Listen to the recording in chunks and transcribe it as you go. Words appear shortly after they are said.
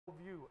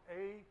view,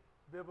 a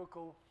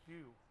biblical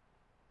view,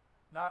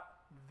 not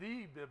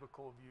the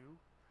biblical view.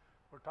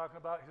 We're talking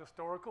about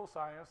historical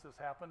science that's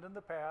happened in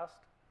the past.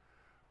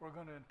 We're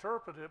going to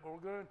interpret it, but we're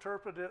going to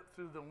interpret it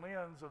through the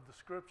lens of the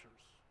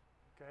scriptures,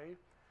 okay?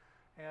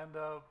 And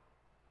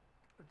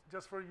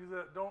just for you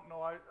that don't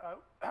know, I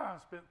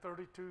spent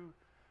 32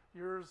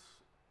 years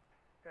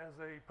as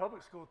a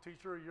public school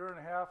teacher, a year and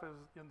a half as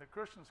in the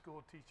Christian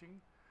school teaching,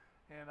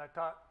 and I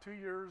taught 2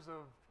 years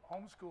of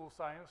homeschool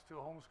science to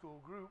a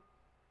homeschool group.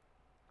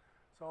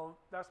 So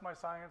that's my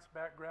science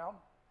background.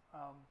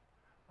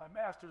 My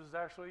master's is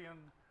actually in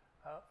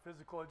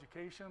physical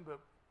education, but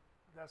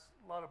that's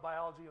a lot of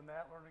biology in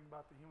that, learning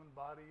about the human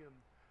body and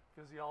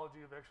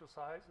physiology of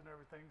exercise and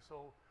everything.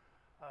 So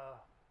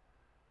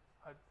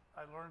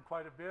I learned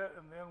quite a bit,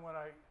 and then when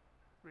I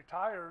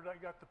retired, I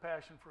got the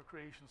passion for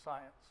creation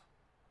science,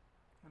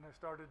 and I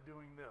started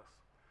doing this.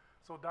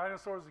 So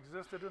dinosaurs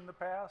existed in the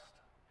past.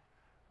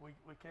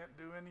 We can't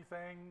do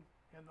anything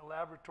in the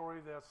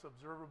laboratory that's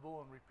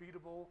observable and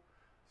repeatable,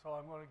 so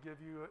I'm going to give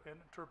you an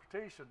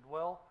interpretation.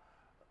 Well,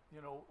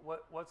 you know,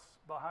 what's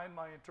behind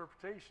my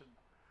interpretation?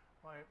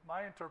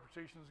 My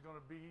interpretation is going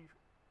to be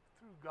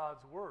through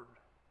God's Word.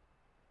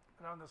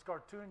 And on this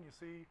cartoon, you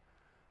see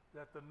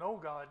that the no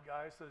God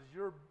guy says,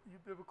 you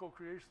biblical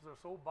creations are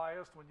so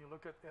biased when you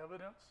look at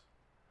evidence.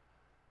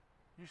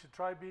 You should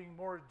try being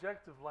more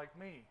objective like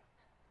me.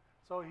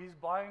 So he's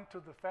blind to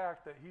the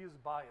fact that he is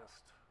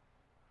biased.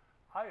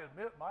 I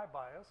admit my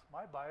bias.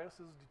 My bias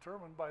is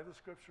determined by the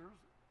scriptures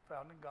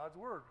found in God's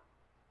Word.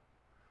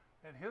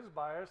 And his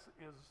bias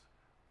is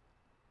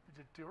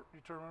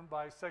determined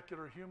by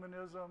secular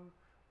humanism,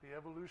 the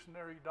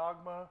evolutionary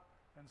dogma,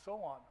 and so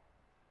on.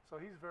 So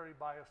he's very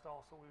biased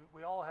also.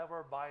 We all have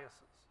our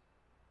biases.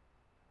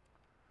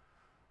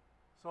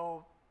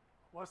 So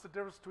what's the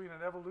difference between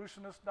an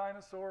evolutionist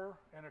dinosaur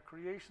and a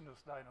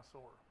creationist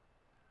dinosaur?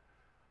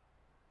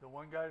 The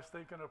one guy is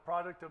thinking a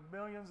product of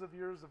millions of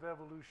years of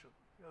evolution.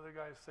 The other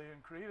guy is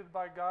saying created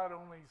by God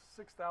only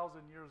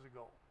 6,000 years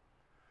ago.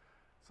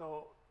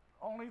 So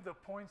only the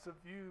points of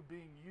view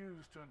being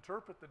used to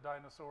interpret the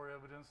dinosaur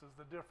evidence is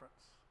the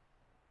difference,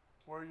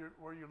 where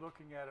you're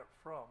looking at it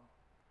from.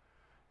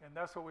 And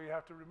that's what we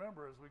have to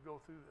remember as we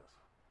go through this.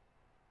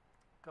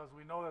 Because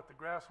we know that the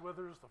grass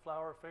withers, the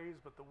flower fades,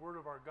 but the word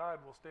of our God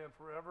will stand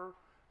forever,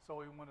 so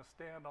we want to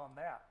stand on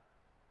that.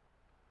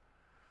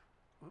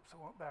 Oops, I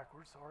went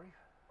backwards, sorry.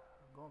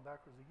 I'm going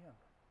backwards again.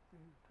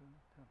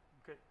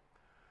 Okay.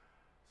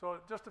 So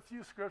just a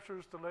few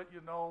scriptures to let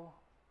you know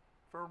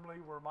firmly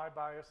where my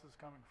bias is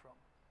coming from.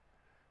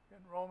 In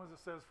Romans it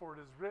says, "For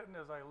it is written,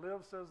 as I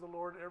live, says the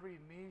Lord, every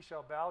knee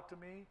shall bow to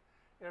me,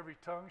 every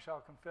tongue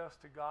shall confess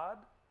to God.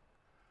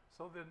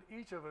 So then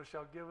each of us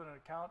shall give an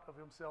account of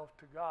himself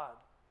to God."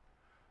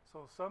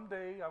 So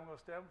someday I'm going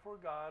to stand before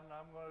God and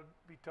I'm going to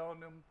be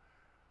telling him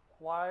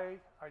why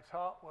I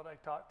taught what I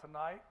taught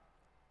tonight.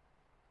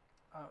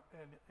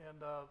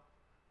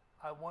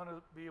 I want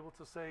to be able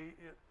to say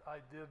I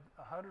did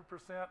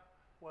 100%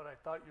 what I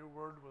thought your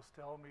word was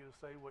telling me to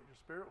say, what your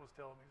spirit was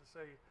telling me to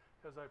say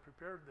as I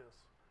prepared this.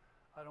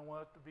 I don't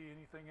want it to be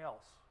anything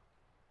else.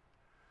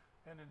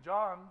 And in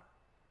John,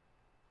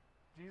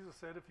 Jesus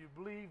said, if you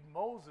believe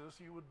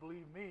Moses, you would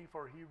believe me,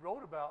 for he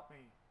wrote about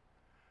me.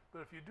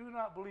 But if you do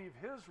not believe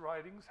his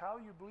writings, how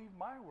you believe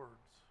my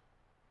words?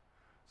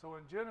 So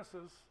in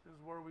Genesis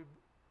is where we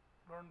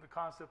learn the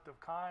concept of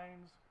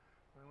kinds.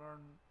 We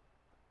learn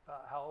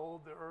how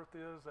old the earth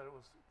is, that it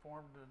was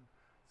formed in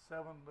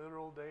 7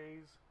 literal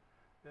days.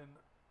 Then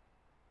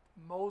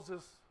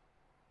Moses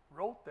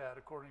wrote that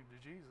according to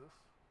Jesus.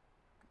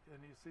 And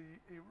you see,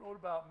 he wrote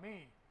about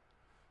me.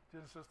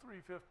 Genesis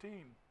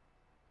 3:15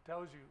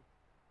 tells you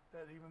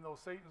that even though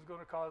Satan's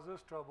going to cause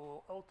this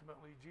trouble,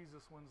 ultimately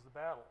Jesus wins the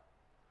battle.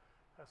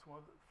 That's one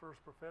of the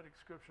first prophetic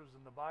scriptures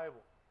in the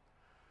Bible.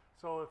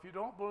 So if you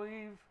don't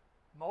believe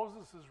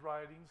Moses'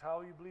 writings, how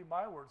will you believe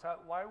my words?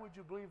 Why would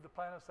you believe the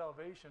plan of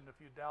salvation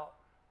if you doubt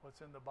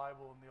what's in the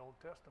Bible in the Old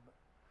Testament?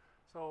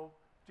 So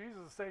Jesus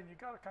is saying you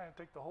got to kind of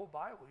take the whole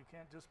Bible. You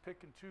can't just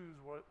pick and choose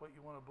what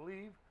you want to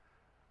believe.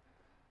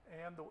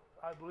 And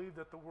I believe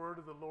that the word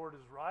of the Lord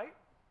is right,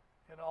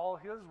 and all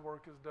his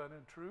work is done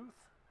in truth.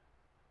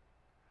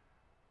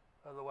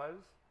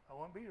 Otherwise, I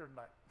won't be here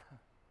tonight.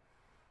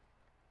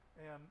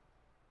 And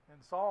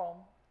in Psalm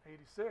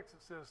 86,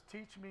 it says,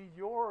 "Teach me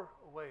your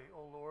way,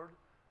 O Lord.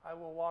 I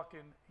will walk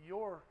in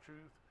your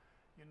truth.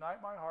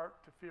 Unite my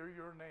heart to fear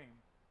your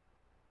name.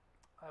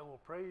 I will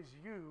praise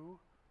you,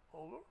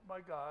 O Lord my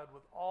God,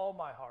 with all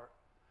my heart,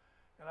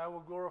 and I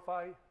will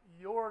glorify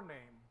your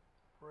name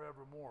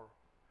forevermore."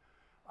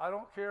 I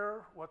don't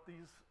care what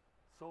these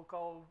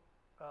so-called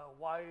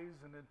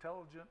wise and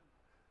intelligent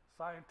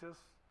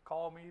scientists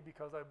call me,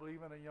 because I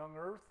believe in a young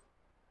earth.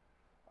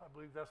 I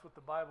believe that's what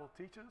the Bible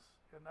teaches,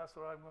 and that's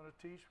what I'm going to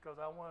teach, because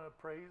I want to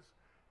praise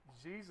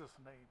Jesus'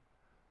 name,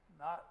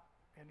 not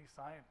any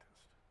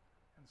scientist.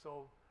 And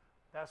so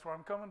that's where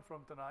I'm coming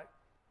from tonight.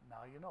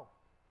 Now you know.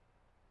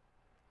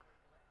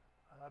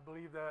 I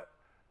believe that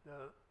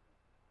the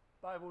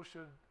Bible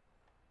should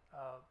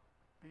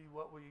be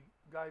what we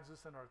guides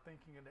us in our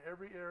thinking in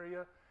every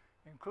area,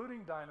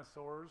 including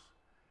dinosaurs.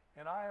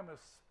 And I am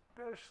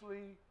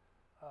especially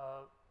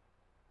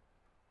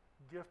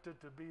gifted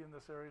to be in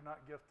this area, not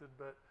gifted,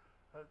 but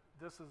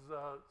this is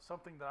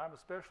something that I'm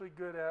especially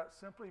good at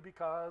simply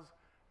because,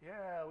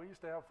 yeah, we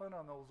used to have fun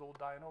on those old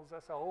dinos.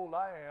 That's how old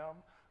I am.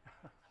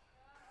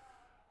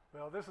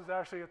 Well, this is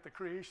actually at the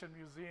Creation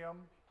Museum.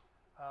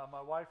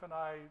 My wife and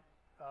I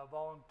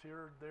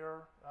volunteered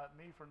there,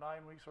 me for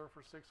 9 weeks, her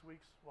for 6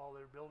 weeks while they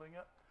were building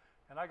it.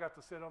 And I got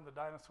to sit on the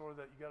dinosaur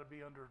that you got to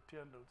be under 10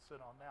 to sit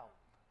on now.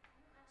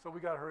 So we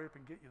got to hurry up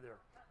and get you there.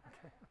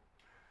 Okay.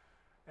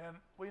 And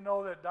we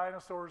know that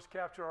dinosaurs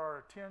capture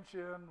our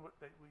attention.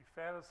 We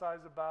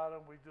fantasize about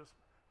them. We just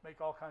make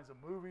all kinds of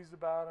movies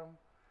about them.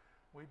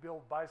 We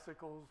build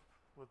bicycles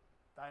with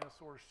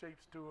dinosaur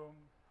shapes to them,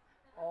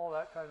 all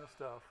that kind of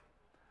stuff.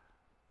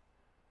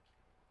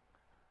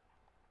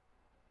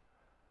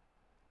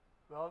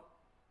 Well,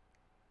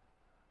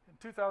 in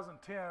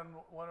 2010,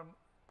 one of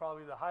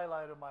probably the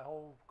highlight of my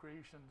whole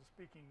creation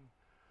speaking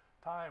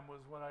time was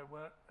when I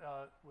went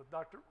with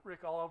Dr.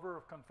 Rick Oliver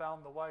of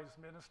Confound the Wise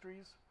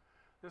Ministries.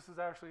 This is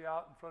actually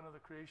out in front of the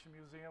Creation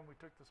Museum. We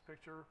took this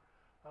picture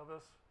of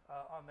us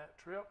on that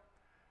trip.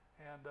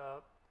 And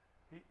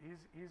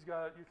he's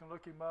got, you can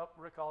look him up,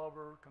 Rick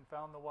Oliver,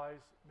 Confound the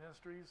Wise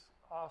Ministries,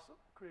 awesome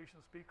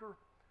creation speaker,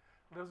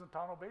 lives in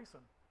Tonto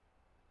Basin.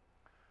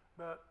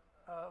 But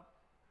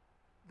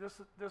this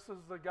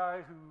is the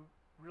guy who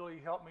really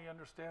helped me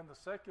understand the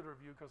secular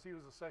view, because he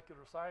was a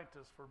secular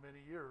scientist for many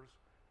years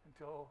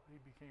until he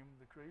became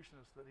the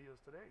creationist that he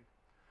is today.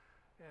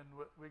 And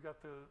we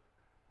got to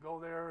go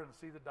there and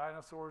see the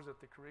dinosaurs at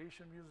the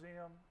Creation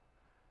Museum.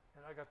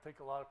 And I got to take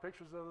a lot of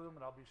pictures of them,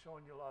 and I'll be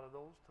showing you a lot of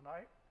those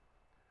tonight.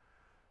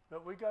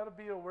 But we got to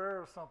be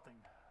aware of something,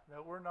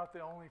 that we're not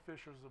the only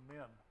fishers of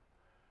men.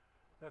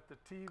 That the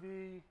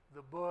TV,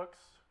 the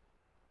books,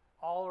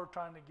 all are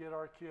trying to get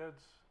our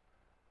kids.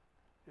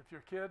 If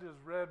your kid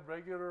has read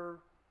regular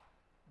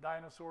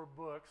dinosaur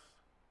books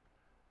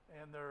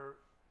and they're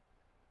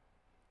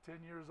 10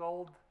 years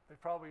old,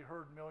 they've probably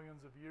heard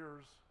millions of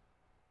years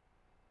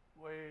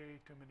way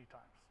too many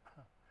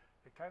times.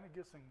 It kind of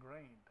gets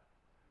ingrained.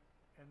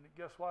 And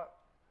guess what?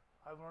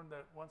 I've learned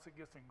that once it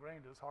gets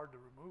ingrained, it's hard to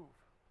remove.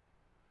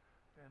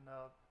 And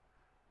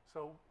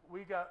so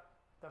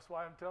that's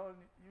why I'm telling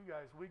you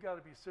guys, we got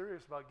to be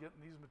serious about getting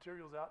these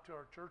materials out to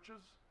our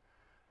churches,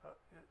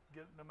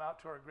 getting them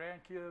out to our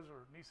grandkids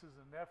or nieces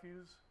and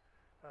nephews,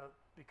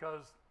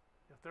 because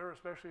if they're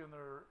especially in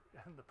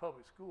the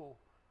public school,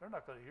 they're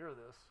not going to hear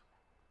this.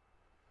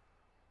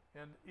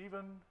 And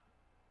even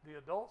the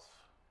adults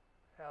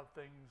have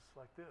things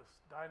like this.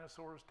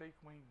 Dinosaurs take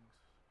wings.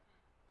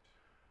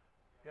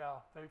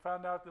 Yeah, they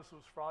found out this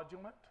was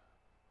fraudulent.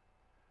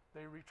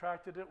 They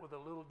retracted it with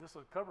this is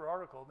a cover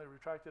article, and they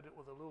retracted it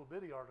with a little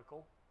bitty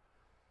article.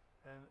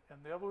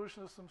 And the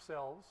evolutionists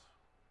themselves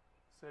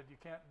said, you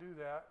can't do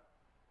that.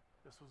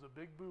 This was a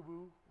big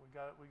boo-boo. We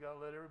got to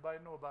let everybody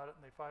know about it,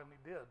 and they finally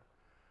did.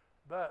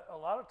 But a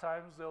lot of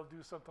times they'll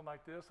do something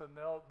like this, and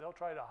they'll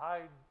try to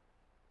hide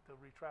the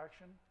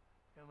retraction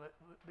and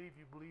leave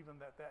you believing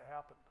that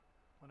happened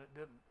when it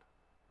didn't.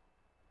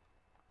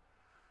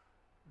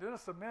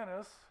 Dennis the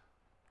Menace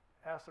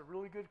asked a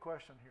really good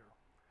question here.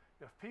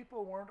 If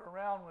people weren't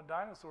around when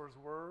dinosaurs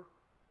were,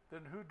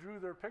 then who drew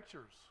their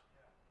pictures?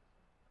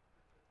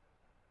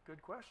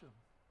 Good question.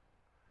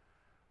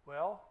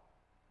 Well,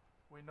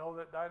 we know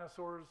that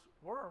dinosaurs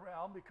were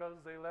around because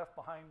they left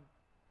behind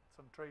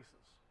some traces.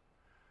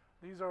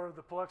 These are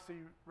the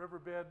Biloxi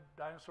riverbed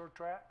dinosaur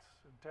tracks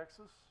in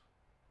Texas.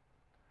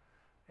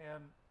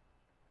 And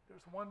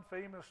there's one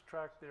famous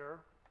track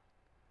there.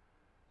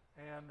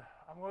 And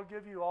I'm going to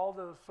give you all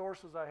the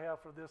sources I have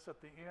for this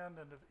at the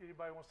end. And if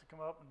anybody wants to come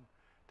up and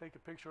take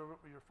a picture of it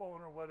with your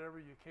phone or whatever,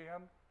 you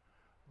can.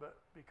 But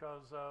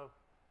because a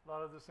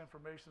lot of this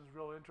information is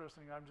real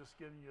interesting, I'm just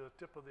giving you the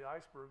tip of the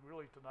iceberg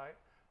really tonight.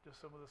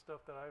 Just some of the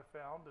stuff that I've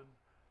found and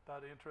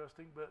thought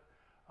interesting. But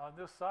on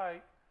this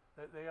site,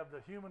 they have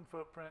the human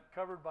footprint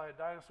covered by a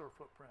dinosaur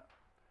footprint.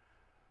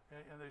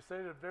 And they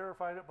say they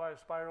verified it by a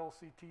spiral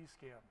CT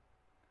scan.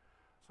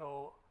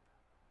 So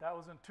that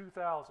was in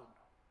 2000.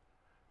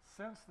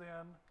 Since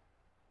then,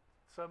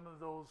 some of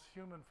those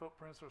human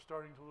footprints are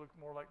starting to look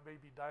more like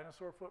baby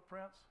dinosaur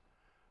footprints.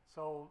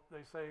 So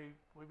they say,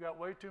 we've got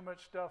way too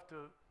much stuff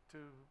to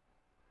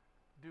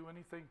do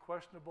anything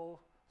questionable,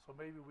 so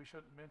maybe we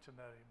shouldn't mention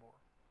that anymore.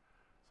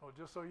 So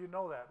just so you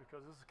know that,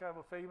 because this is kind of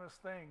a famous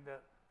thing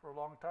that for a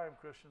long time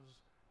Christians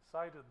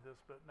cited this,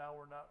 but now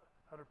we're not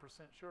 100%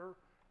 sure.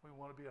 We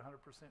want to be 100%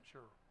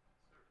 sure.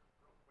 Sir,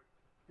 real quickly.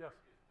 Yes.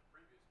 The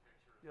previous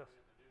picture Yes. has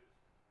been in the news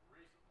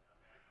recently. I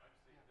mean, I'm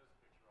seeing this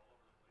picture all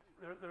over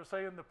the place. They're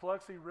saying the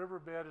Biloxi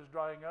riverbed is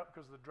drying up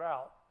because of the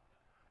drought,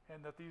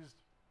 and that these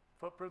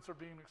footprints are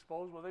being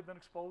exposed. Well, they've been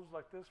exposed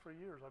like this for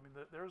years. I mean,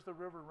 there's the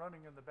river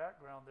running in the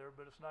background there,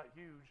 but it's not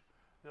huge.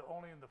 They're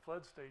only in the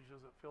flood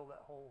stages that fill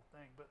that whole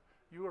thing. But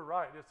you were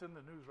right. It's in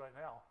the news right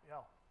now.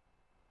 Yeah.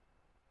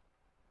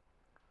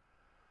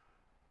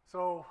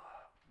 So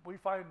we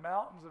find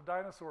mountains of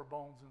dinosaur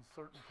bones in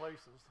certain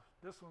places.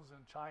 This one's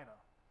in China.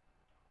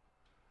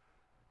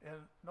 And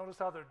notice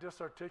how they're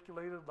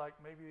disarticulated, like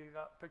maybe they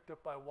got picked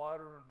up by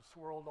water and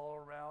swirled all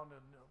around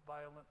in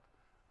violent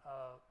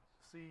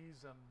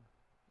seas and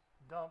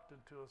dumped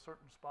into a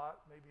certain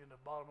spot, maybe in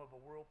the bottom of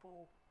a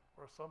whirlpool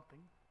or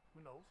something,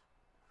 who knows.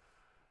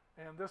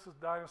 And this is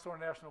Dinosaur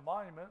National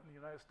Monument in the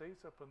United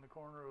States up in the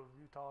corner of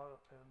Utah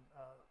and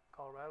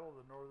Colorado,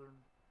 the northern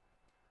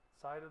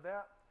side of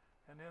that.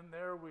 And in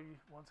there we,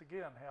 once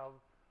again, have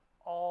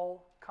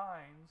all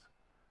kinds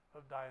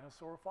of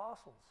dinosaur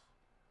fossils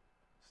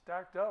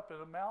stacked up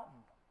in a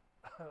mountain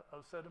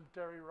of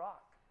sedimentary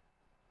rock.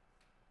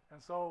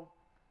 And so,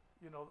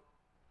 you know,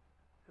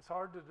 it's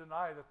hard to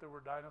deny that there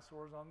were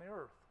dinosaurs on the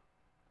earth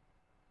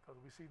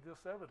because we see this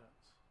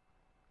evidence.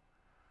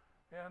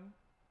 And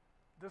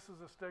this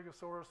is a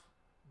Stegosaurus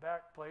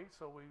back plate,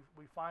 so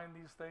we find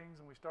these things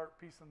and we start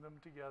piecing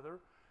them together.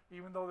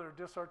 Even though they're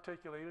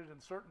disarticulated, in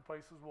certain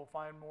places we'll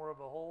find more of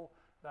a whole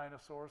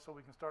dinosaur, so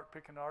we can start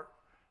picking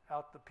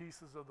out the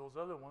pieces of those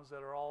other ones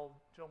that are all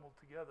jumbled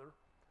together.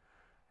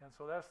 And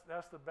so that's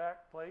the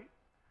back plate,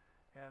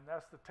 and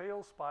that's the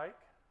tail spike.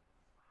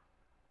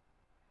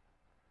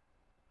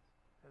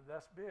 And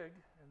that's big,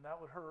 and that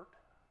would hurt.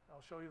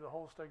 I'll show you the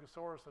whole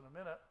Stegosaurus in a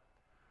minute.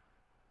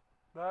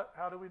 But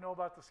how do we know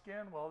about the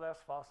skin? Well, that's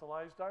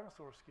fossilized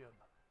dinosaur skin.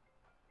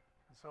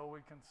 And so we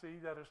can see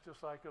that it's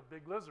just like a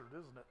big lizard,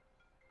 isn't it?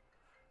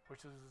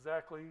 Which is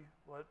exactly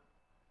what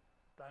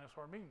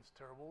dinosaur means,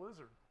 terrible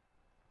lizard.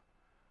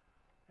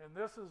 And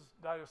this is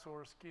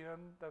dinosaur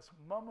skin that's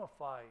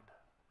mummified.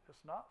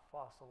 It's not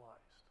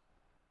fossilized.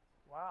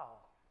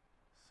 Wow,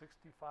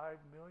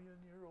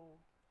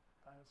 65-million-year-old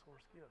dinosaur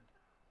skin.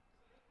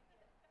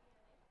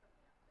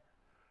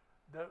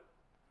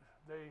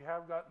 They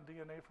have gotten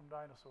DNA from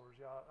dinosaurs.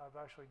 Yeah, I've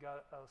actually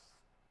got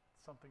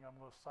something I'm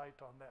going to cite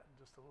on that in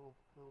just a little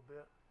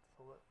bit,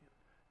 so that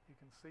you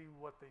can see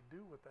what they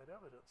do with that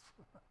evidence.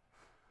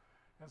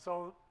 And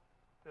so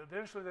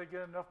eventually they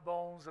get enough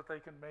bones that they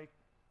can make,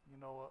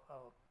 you know, a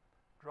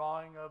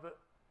drawing of it.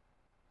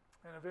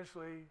 And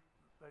eventually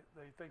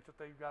they think that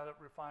they've got it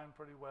refined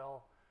pretty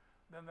well.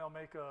 Then they'll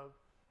make a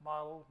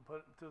model and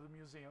put it into the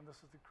museum. This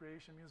is the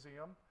Creation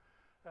Museum.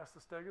 That's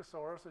the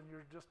Stegosaurus, and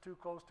you're just too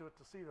close to it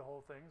to see the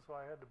whole thing, so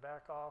I had to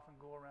back off and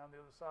go around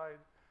the other side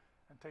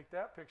and take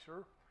that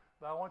picture.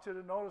 But I want you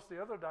to notice the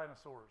other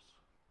dinosaurs.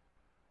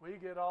 We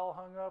get all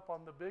hung up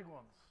on the big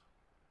ones.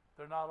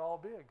 They're not all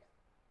big.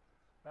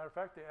 Matter of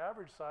fact, the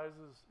average size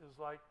is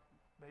like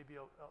maybe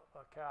a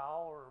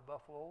cow or a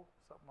buffalo,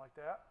 something like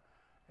that.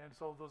 And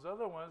so those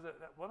other ones,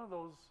 one of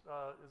those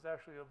is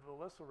actually a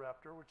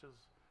velociraptor, which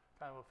is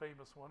kind of a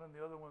famous one, and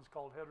the other one's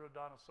called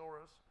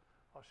Heterodontosaurus.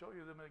 I'll show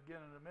you them again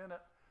in a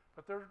minute,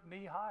 but they're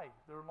knee-high.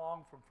 They're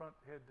long from front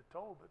head to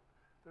toe, but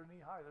they're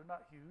knee-high. They're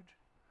not huge.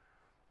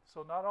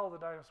 So not all the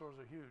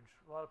dinosaurs are huge.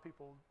 A lot of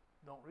people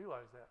don't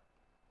realize that.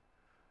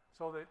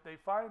 So they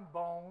find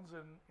bones,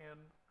 and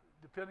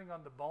depending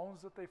on the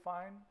bones that they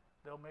find,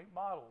 they'll make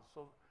models.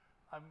 So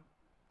I'm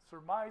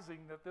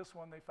surmising that this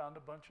one, they found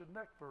a bunch of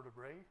neck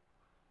vertebrae,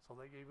 so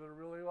they gave it a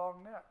really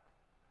long neck.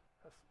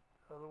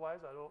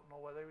 Otherwise, I don't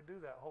know why they would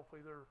do that. Hopefully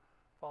they're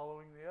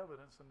following the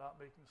evidence and not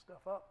making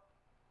stuff up.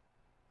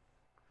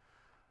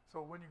 So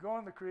when you go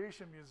in the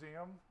Creation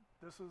Museum,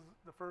 this is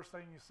the first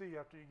thing you see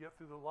after you get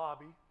through the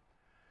lobby.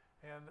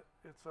 And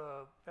it's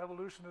a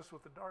evolutionist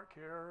with the dark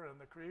hair and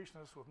the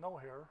creationist with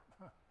no hair.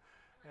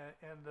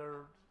 and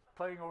they're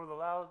playing over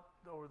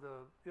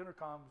the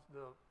intercoms,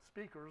 the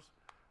speakers,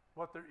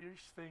 what they're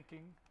each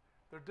thinking.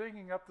 They're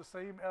digging up the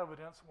same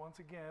evidence once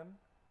again.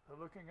 They're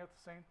looking at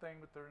the same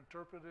thing, but they're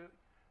interpreting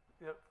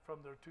it from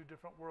their two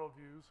different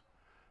worldviews.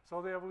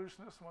 So the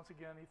evolutionist, once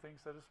again, he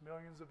thinks that it's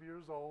millions of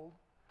years old.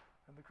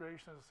 And the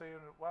creationist is saying,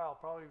 wow,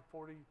 probably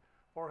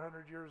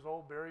 400 years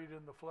old, buried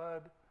in the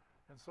flood,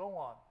 and so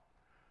on.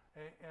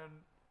 And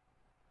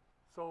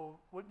so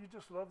wouldn't you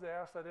just love to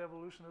ask that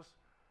evolutionist,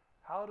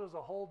 how does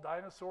a whole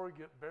dinosaur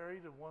get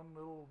buried in 1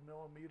 little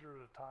millimeter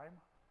at a time?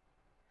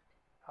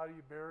 How do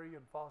you bury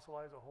and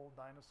fossilize a whole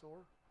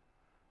dinosaur?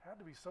 It had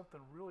to be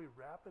something really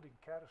rapid and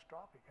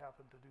catastrophic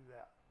happened to do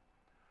that,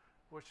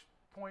 which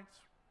points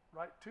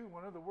right to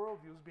one of the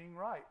worldviews being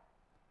right,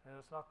 and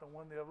it's not the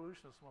one the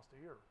evolutionist wants to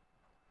hear.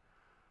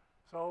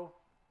 So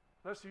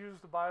let's use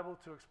the Bible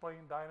to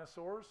explain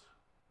dinosaurs.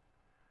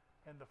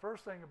 And the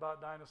first thing about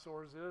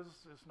dinosaurs is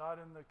it's not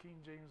in the King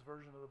James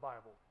Version of the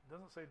Bible. It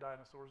doesn't say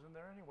dinosaurs in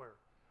there anywhere.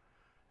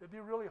 It'd be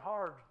really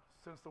hard,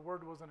 since the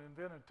word wasn't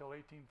invented until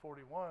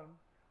 1841,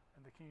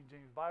 and the King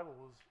James Bible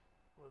was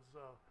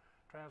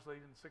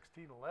translated in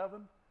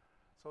 1611.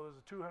 So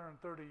there's a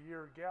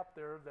 230-year gap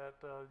there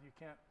that you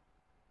can't,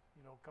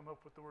 come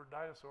up with the word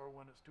dinosaur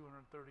when it's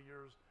 230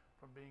 years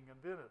from being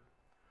invented.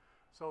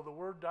 So the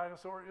word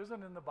dinosaur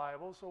isn't in the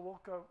Bible, so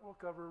we'll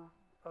cover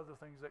other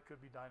things that could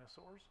be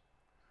dinosaurs.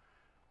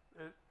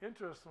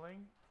 Interestingly,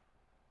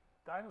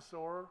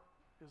 dinosaur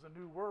is a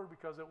new word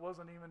because it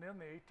wasn't even in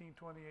the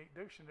 1828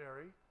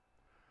 dictionary,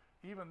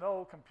 even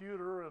though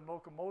computer and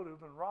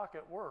locomotive and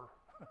rocket were.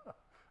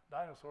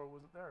 dinosaur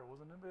wasn't there. It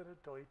wasn't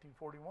invented until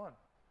 1841.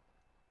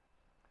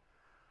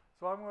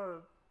 So I'm going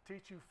to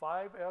teach you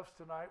 5 F's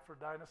tonight for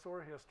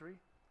dinosaur history.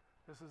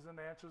 This is an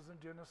Answers in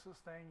Genesis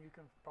thing. You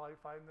can probably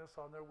find this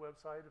on their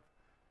website if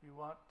you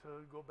want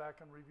to go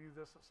back and review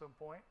this at some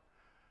point.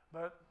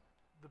 But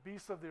the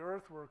beasts of the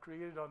earth were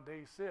created on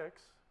day 6,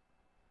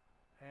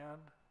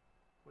 and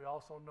we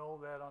also know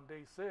that on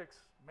day 6,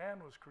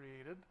 man was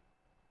created.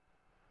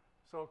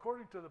 So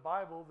according to the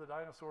Bible, the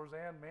dinosaurs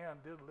and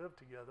man did live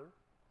together.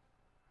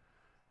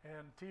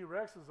 And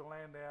T-Rex is a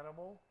land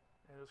animal,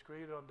 and it's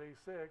created on day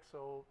 6,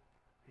 so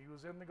he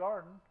was in the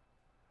garden,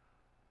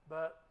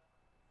 but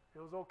it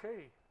was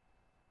okay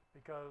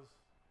because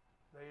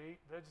they ate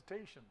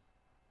vegetation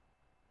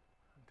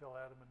until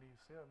Adam and Eve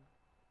sinned.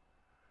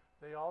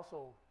 They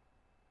also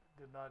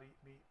did not eat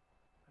meat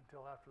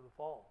until after the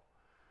fall.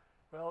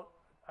 Well,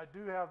 I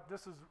do have,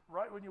 this is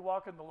right when you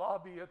walk in the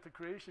lobby at the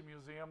Creation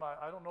Museum.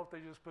 I don't know if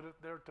they just put it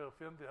there to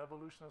offend the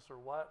evolutionists or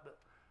what,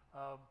 but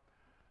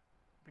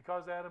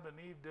because Adam and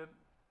Eve didn't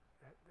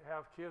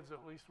have kids,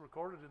 at least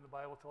recorded in the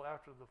Bible, till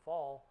after the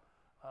fall,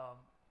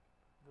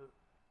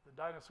 the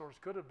dinosaurs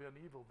could have been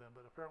evil then,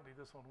 but apparently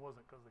this one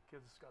wasn't because the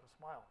kid's got a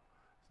smile.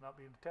 It's not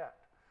being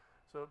attacked.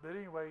 So, but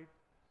anyway,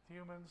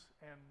 humans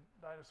and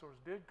dinosaurs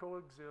did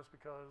coexist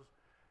because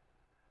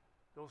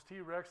those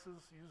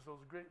T-Rexes used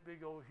those great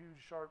big old huge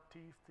sharp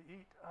teeth to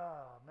eat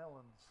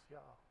melons.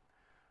 Yeah,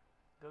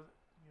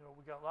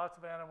 we got lots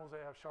of animals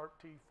that have sharp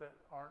teeth that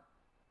aren't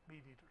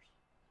meat eaters,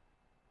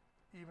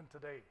 even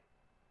today.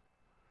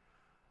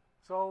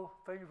 So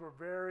things were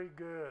very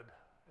good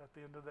at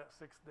the end of that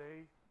 6th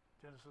day.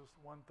 Genesis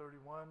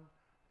 1:31,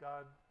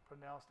 God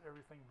pronounced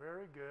everything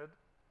very good.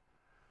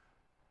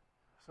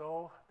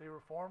 So they were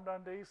formed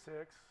on day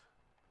 6.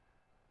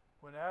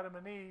 When Adam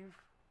and Eve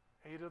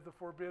ate of the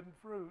forbidden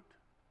fruit,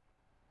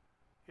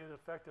 it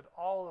affected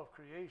all of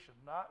creation,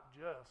 not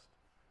just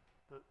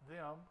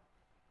them.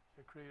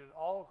 It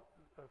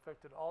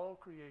affected all of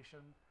creation,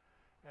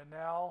 and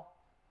now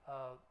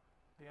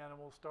the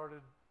animals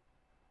started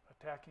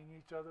attacking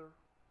each other,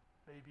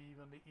 maybe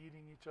even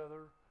eating each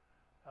other.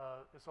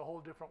 It's a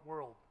whole different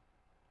world.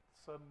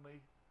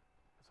 Suddenly,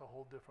 it's a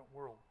whole different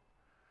world.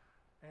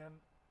 And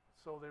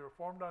so they were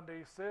formed on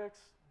day 6.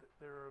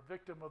 They were a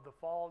victim of the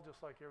fall,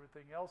 just like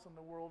everything else in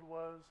the world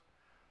was.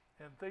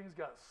 And things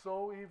got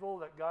so evil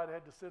that God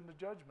had to send the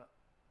judgment.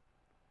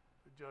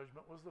 The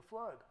judgment was the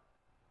flood.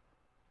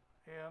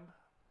 And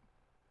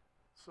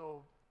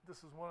so this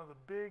is one of the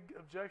big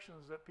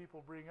objections that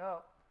people bring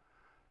up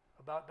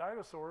about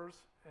dinosaurs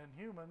and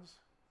humans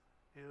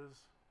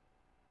is,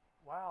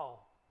 wow,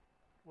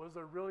 was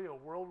there really a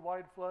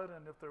worldwide flood?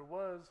 And if there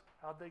was,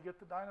 how'd they get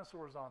the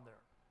dinosaurs on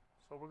there?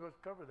 So we're going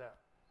to cover that.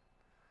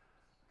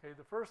 Okay,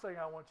 the first thing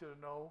I want you to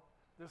know,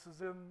 this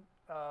is in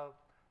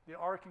the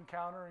Ark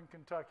Encounter in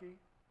Kentucky,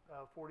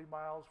 40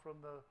 miles from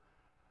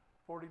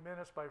 40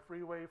 minutes by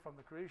freeway from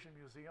the Creation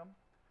Museum.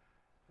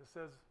 It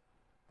says,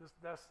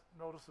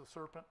 notice the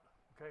serpent,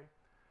 okay?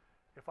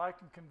 If I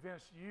can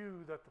convince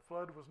you that the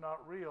flood was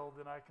not real,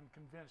 then I can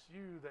convince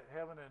you that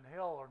heaven and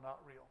hell are not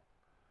real.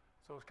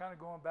 So it's kind of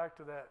going back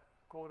to that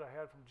quote I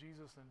had from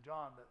Jesus and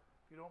John, that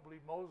if you don't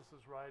believe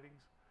Moses'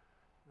 writings,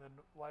 then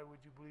why would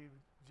you believe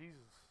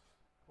Jesus,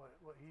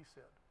 what he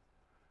said?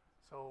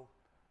 So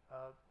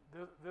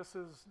this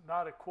is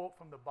not a quote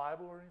from the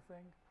Bible or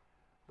anything,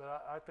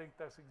 but I think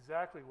that's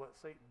exactly what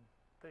Satan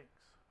thinks.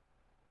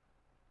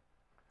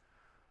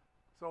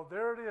 So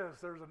there it is.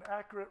 There's an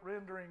accurate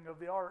rendering of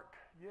the ark.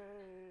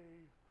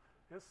 Yay!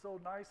 It's so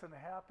nice and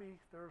happy.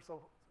 They're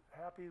so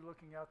happy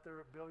looking out there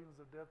at billions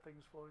of dead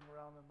things floating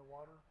around in the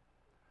water.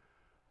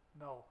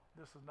 No,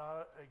 this is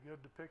not a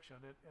good depiction.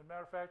 As a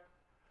matter of fact,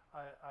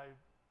 I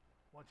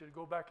want you to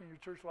go back in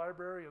your church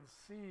library and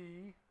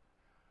see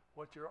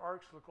what your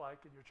arks look like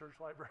in your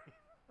church library.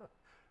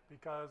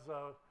 Because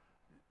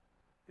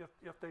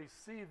if they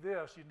see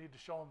this, you need to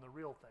show them the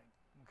real thing.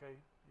 Okay?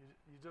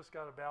 You just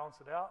got to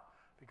balance it out,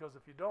 because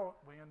if you don't,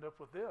 we end up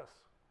with this.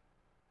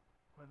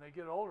 When they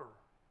get older,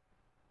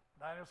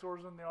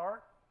 dinosaurs in the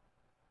ark?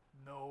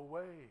 No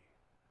way.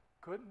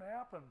 Couldn't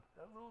happen.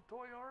 That little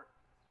toy ark?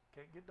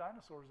 Can't get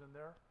dinosaurs in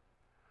there.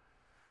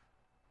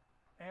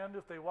 And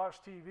if they watch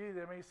TV,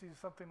 they may see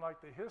something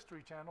like the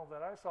History Channel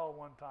that I saw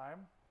one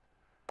time.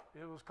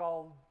 It was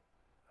called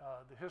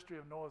The History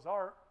of Noah's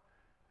Ark.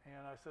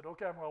 And I said,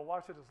 okay, I'm going to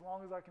watch it as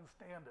long as I can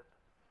stand it.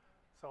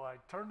 So I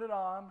turned it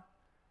on,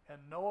 and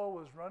Noah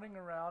was running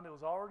around. It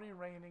was already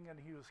raining, and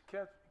he was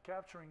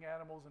capturing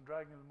animals and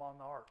dragging them on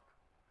the ark.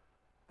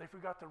 They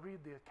forgot to read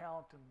the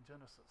account in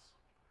Genesis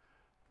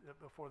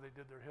before they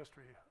did their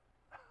history.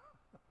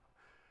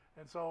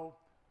 And so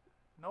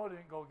Noah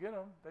didn't go get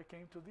them. They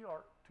came to the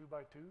ark, 2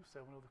 by 2,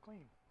 7 of the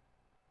clean.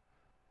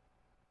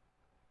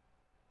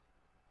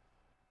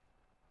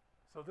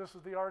 So this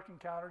is the Ark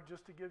Encounter,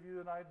 just to give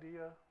you an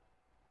idea.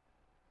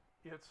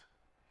 It's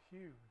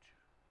huge.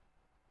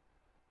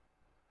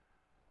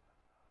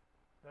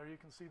 There you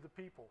can see the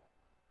people,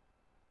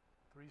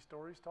 3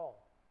 stories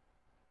tall.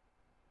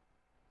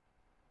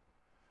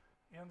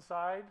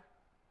 Inside,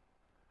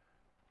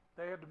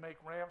 they had to make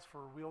ramps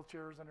for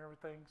wheelchairs and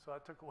everything, so I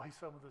took away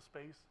some of the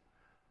space.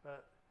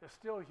 But it's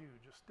still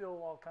huge. There's still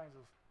all kinds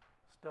of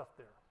stuff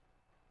there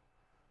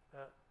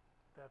that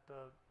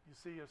you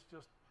see. It's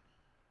just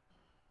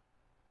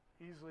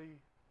easily,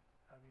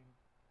 I mean,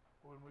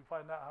 when we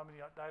find out how many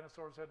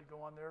dinosaurs had to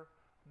go on there,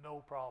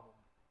 no problem.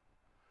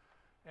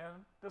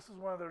 And this is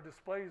one of their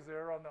displays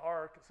there on the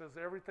ark. It says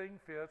everything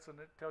fits, and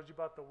it tells you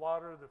about the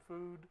water, the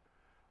food,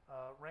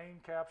 rain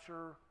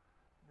capture.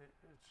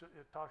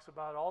 It talks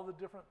about all the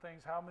different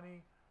things, how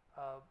many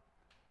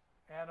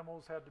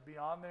animals had to be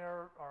on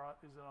there, or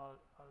is it on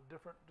a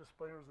different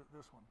display, or is it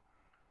this one?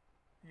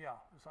 Yeah,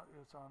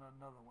 it's on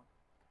another one.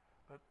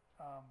 But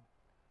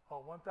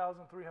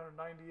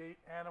 1,398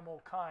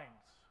 animal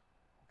kinds,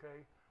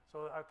 okay?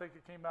 So I think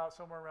it came out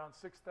somewhere around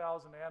 6,000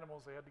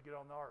 animals they had to get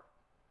on the ark,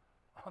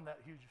 on that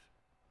huge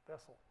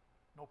vessel,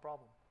 no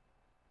problem.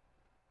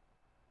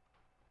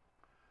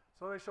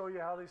 So they show you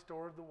how they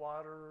stored the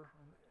water,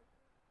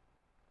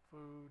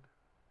 food,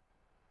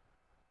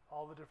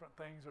 all the different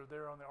things are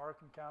there on the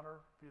Ark Encounter.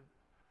 If you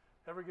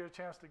ever get a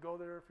chance to go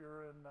there, if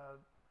you're in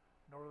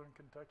northern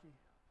Kentucky,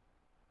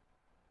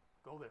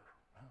 go there.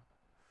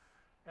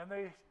 And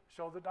they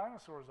show the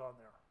dinosaurs on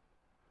there.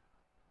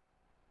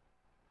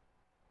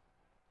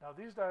 Now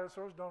these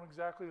dinosaurs don't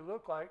exactly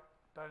look like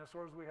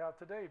dinosaurs we have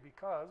today,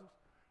 because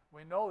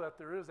we know that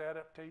there is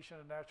adaptation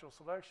and natural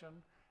selection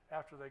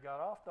after they got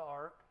off the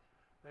ark.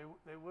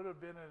 They would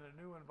have been in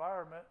a new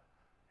environment,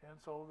 and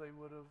so they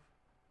would have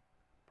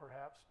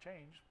perhaps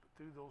changed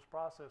through those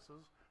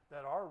processes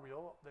that are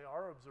real. They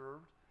are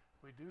observed.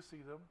 We do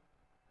see them,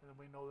 and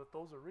we know that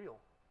those are real.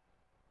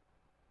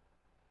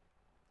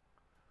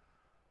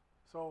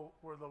 So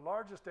we're the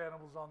largest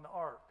animals on the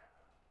ark.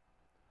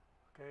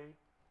 Okay?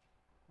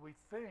 We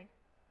think,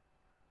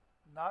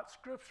 not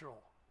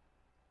scriptural,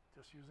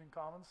 just using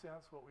common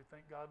sense, what we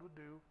think God would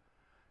do.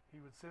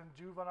 He would send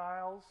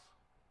juveniles,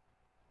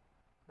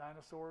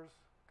 dinosaurs,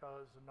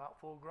 because they're not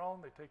full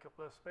grown, they take up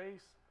less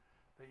space,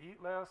 they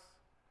eat less,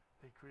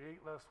 they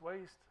create less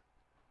waste,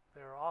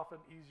 they are often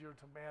easier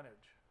to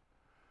manage.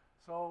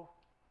 So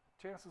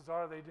chances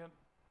are they didn't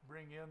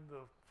bring in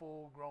the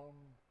full grown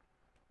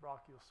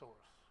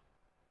Brachiosaurus.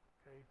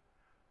 Okay?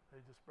 They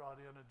just brought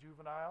in a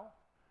juvenile,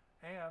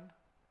 and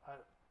I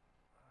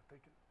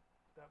think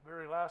that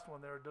very last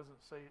one there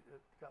doesn't say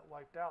it got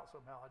wiped out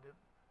somehow. I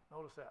didn't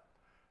notice that.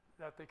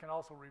 That they can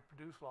also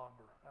reproduce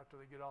longer. After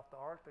they get off the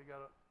ark, they're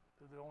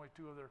the only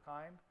two of their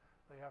kind.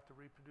 They have to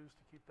reproduce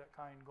to keep that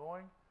kind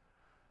going.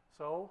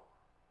 So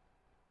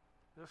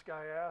this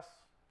guy asks,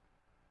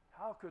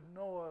 how could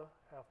Noah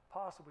have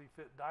possibly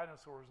fit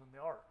dinosaurs in the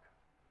ark?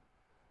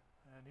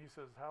 And he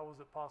says, how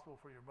was it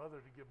possible for your mother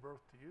to give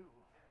birth to you?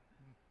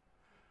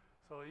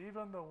 So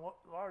even the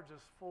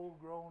largest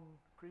full-grown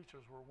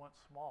creatures were once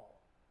small.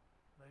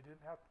 They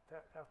didn't have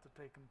to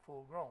take them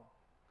full-grown.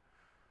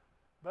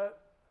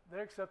 But they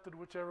accepted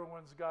whichever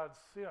ones God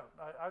sent.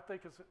 I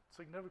think it's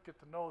significant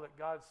to know that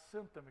God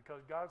sent them,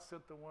 because God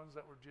sent the ones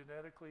that were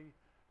genetically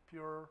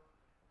pure,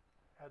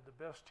 had the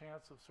best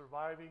chance of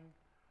surviving.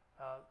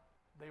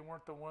 They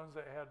weren't the ones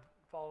that had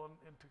fallen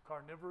into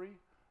carnivory,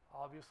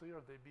 obviously,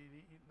 or they'd be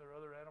eating their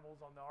other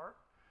animals on the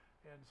ark.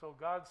 And so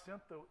God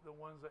sent the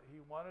ones that he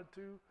wanted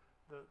to,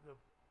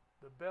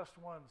 the best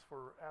ones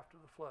for after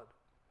the flood,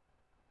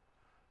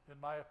 in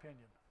my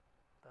opinion.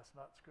 That's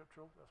not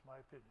scriptural, that's my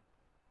opinion.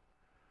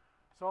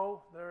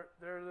 So there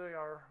they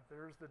are.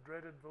 There's the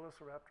dreaded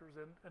velociraptors.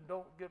 And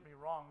don't get me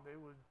wrong, they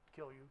would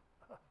kill you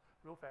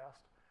real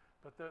fast.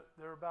 But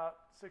they're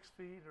about 6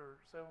 feet or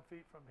 7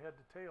 feet from head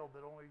to tail,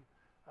 but only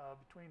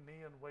between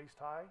knee and waist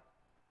high.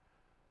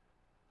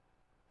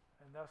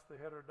 And that's the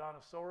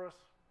Heterodontosaurus,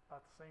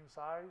 about the same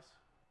size.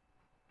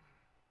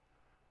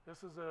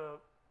 This is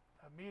a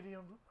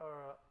medium,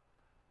 or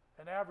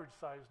an average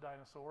sized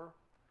dinosaur.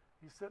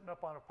 He's sitting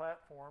up on a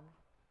platform.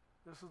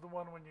 This is the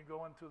one when you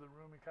go into the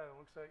room, he kind of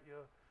looks at you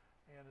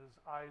and his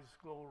eyes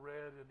glow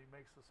red and he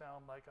makes the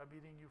sound like, I'm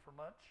eating you for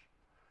lunch.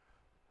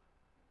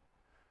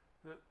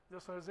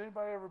 This one, has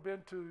anybody ever been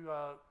to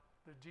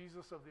the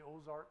Jesus of the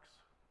Ozarks?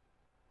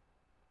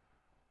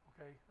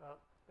 Okay,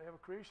 they have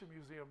a creation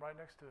museum right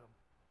next to him.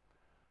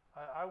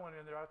 I went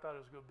in there, I thought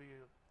it was going to be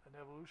an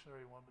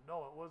evolutionary one, but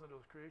no, it wasn't, it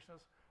was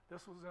creationist.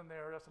 This was in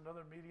there, that's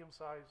another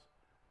medium-sized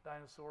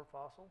dinosaur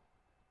fossil.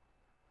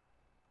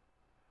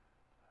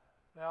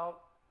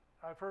 Now,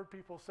 I've heard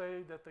people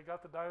say that they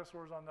got the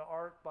dinosaurs on the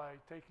ark by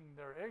taking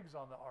their eggs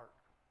on the ark.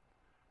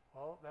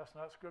 Well, that's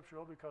not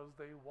scriptural, because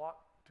they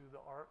walked to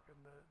the ark and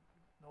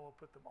Noah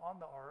put them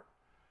on the ark.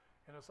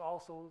 And it's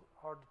also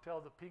hard to tell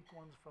the pink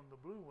ones from the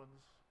blue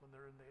ones when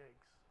they're in the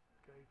eggs.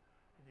 Okay?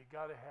 And you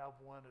got to have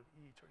one of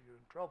each or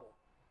you're in trouble.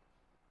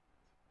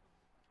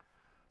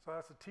 So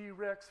that's a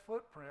T-Rex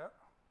footprint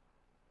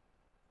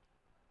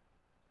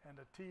and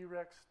a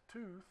T-Rex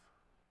tooth.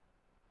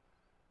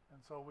 And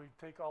so we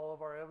take all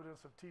of our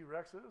evidence of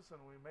T-Rexes and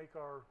we make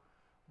our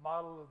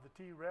model of the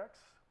T-Rex,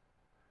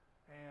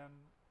 and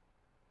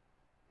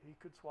he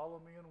could swallow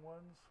me in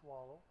one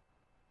swallow.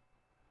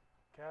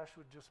 Cash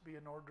would just be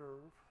an hors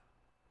d'oeuvre.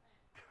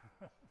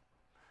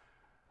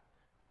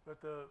 But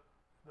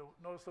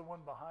notice the one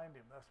behind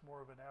him, that's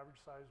more of an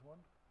average size one.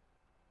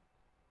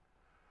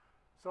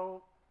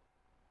 So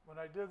when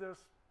I did this,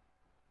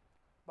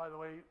 by the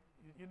way,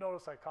 you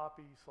notice I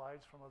copy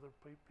slides from other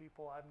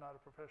people. I'm not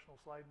a professional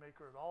slide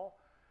maker at all.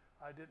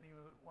 I didn't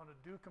even want to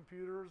do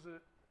computers,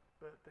 but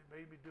they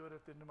made me do it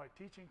at the end of my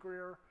teaching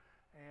career.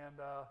 And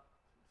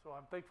so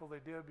I'm thankful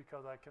they did,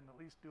 because I can at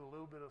least do a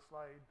little bit of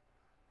slide,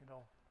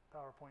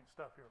 PowerPoint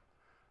stuff here.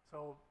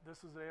 So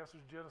this is the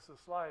Answers Genesis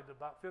slide,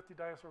 about 50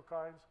 dinosaur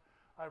kinds.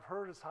 I've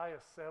heard as high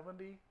as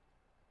 70,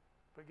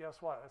 but guess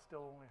what? That's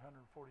still only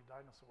 140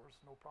 dinosaurs,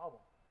 no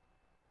problem.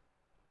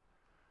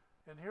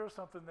 And here's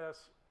something that's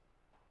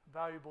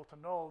valuable to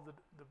know.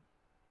 The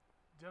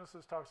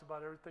Genesis talks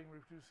about everything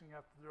reproducing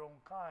after their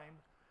own kind,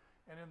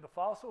 and in the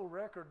fossil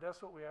record,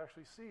 that's what we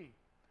actually see.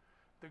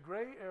 The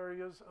gray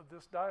areas of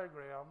this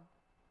diagram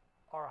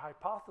are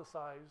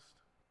hypothesized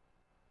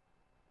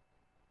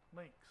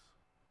links.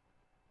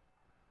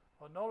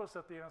 Well, notice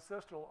that the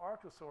ancestral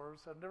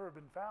archosaurs have never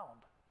been found.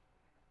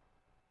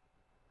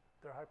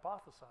 They're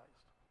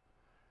hypothesized.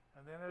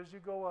 And then as you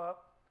go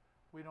up,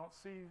 we don't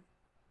see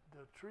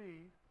the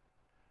tree.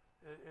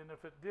 And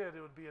if it did,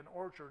 it would be an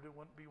orchard. It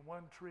wouldn't be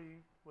one tree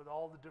with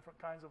all the different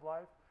kinds of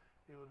life.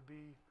 It would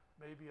be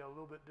maybe a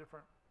little bit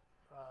different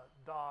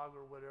dog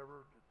or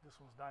whatever. This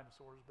one's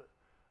dinosaurs, but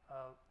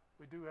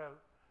we do have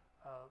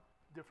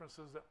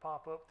differences that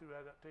pop up through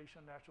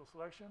adaptation, natural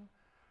selection.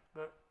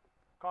 But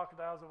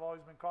crocodiles have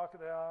always been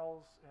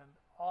crocodiles, and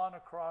on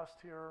across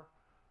here,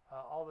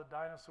 all the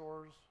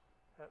dinosaurs.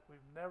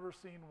 We've never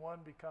seen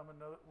one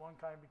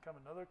kind become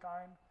another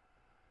kind.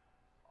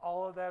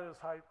 All of that is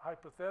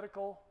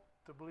hypothetical.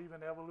 To believe in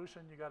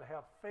evolution, you got to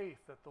have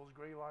faith that those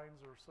gray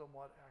lines are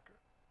somewhat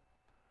accurate.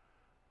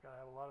 You got to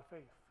have a lot of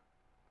faith.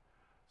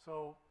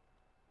 So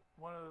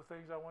one of the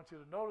things I want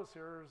you to notice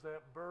here is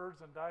that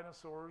birds and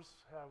dinosaurs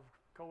have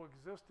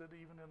coexisted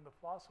even in the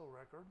fossil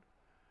record,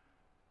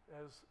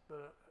 as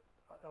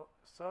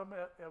some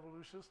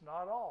evolutionists,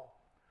 not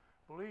all,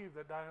 believe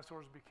that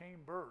dinosaurs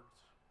became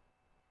birds.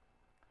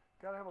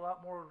 Got to have a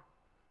lot more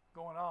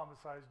going on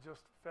besides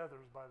just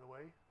feathers, by the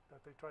way,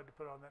 that they tried to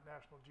put on that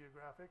National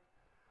Geographic.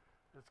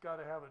 It's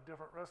got to have a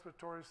different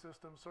respiratory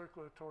system,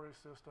 circulatory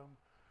system,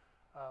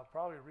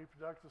 probably a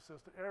reproductive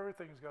system.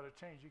 Everything's got to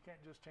change. You can't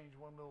just change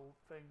one little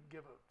thing,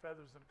 give it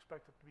feathers, and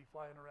expect it to be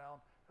flying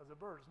around as a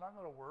bird. It's not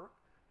going to work.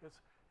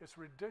 It's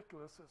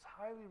ridiculous. It's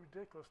highly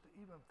ridiculous to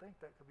even think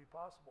that could be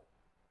possible.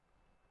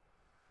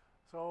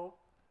 So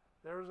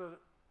there's the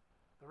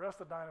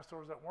rest of the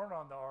dinosaurs that weren't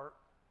on the ark.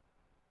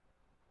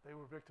 They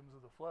were victims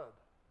of the flood.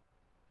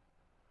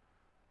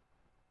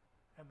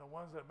 And the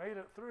ones that made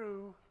it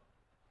through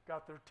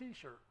got their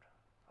t-shirt.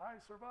 I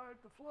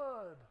survived the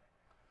flood.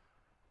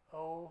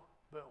 Oh,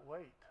 but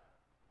wait.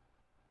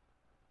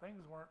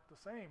 Things weren't the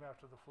same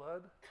after the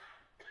flood.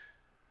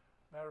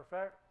 Matter of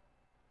fact,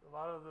 a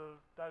lot of the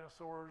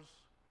dinosaurs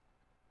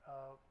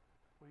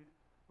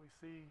we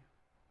see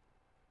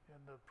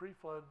in the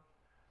pre-flood,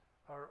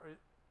 or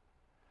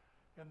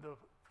in the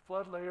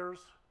flood layers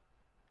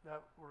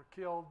that were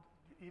killed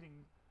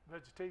eating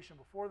vegetation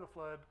before the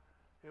flood,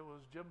 it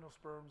was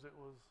gymnosperms. It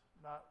was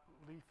not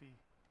leafy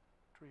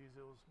trees.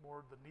 It was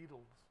more the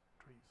needles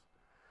trees.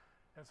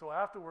 And so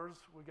afterwards,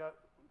 we got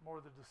more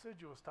of the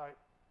deciduous type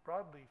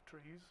broadleaf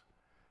trees.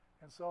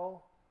 And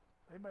so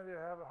they may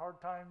have a hard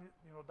time.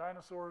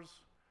 Dinosaurs,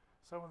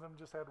 some of them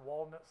just had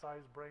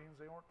walnut-sized brains.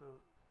 They weren't the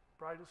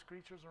brightest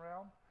creatures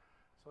around,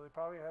 so they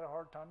probably had a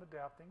hard time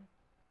adapting.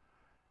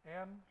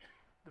 And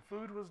the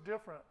food was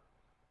different.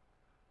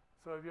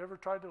 So have you ever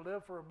tried to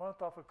live for a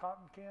month off of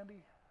cotton candy?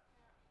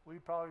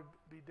 We'd probably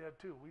be dead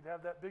too. We'd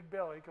have that big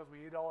belly because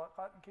we ate all that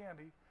cotton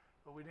candy,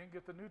 but we didn't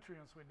get the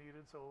nutrients we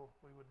needed, so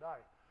we would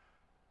die.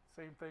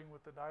 Same thing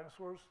with the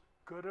dinosaurs.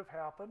 Could have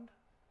happened.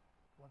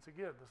 Once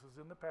again, this is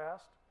in the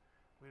past.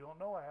 We don't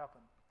know what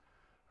happened.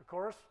 Of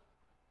course,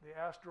 the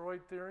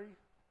asteroid theory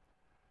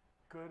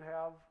could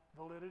have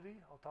validity.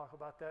 I'll talk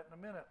about that in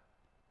a minute.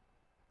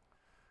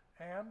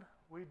 And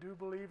we do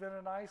believe in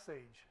an ice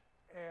age.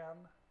 And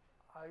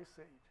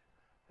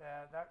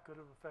that could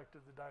have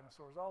affected the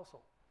dinosaurs also.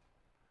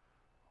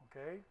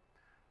 Okay?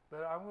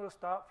 But I'm going to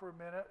stop for a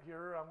minute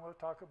here. I'm going to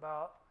talk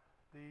about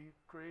the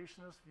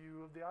creationist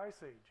view of the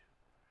ice age.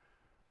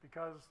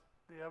 Because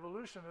the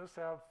evolutionists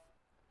have,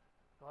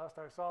 the last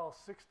I saw,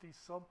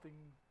 60-something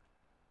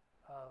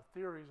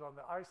theories on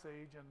the ice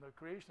age, and the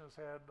creationists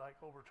had like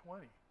over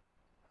 20.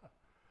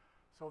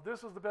 So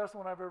this is the best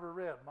one I've ever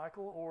read.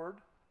 Michael Ord.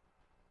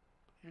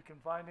 You can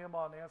find him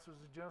on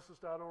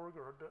answerstogenesis.org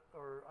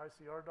or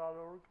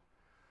ICR.org.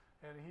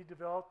 And he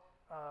developed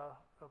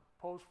a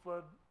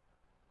post-flood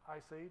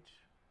ice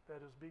age that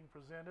is being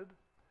presented.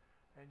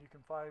 And you can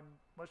find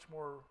much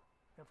more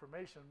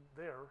information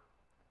there.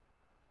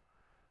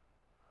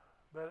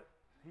 But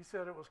he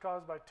said it was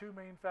caused by two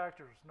main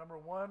factors. Number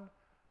one,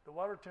 the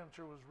water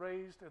temperature was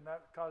raised, and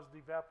that caused the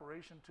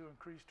evaporation to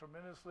increase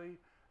tremendously,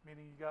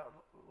 meaning you got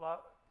a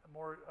lot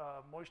more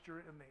moisture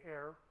in the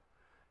air.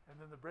 And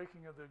then the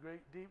breaking of the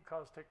Great Deep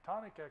caused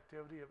tectonic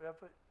activity of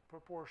epic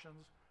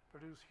proportions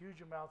produced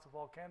huge amounts of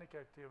volcanic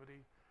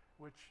activity,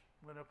 which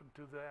went up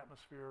into the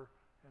atmosphere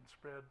and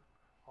spread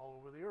all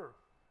over the Earth.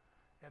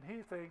 And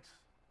he thinks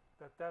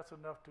that that's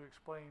enough to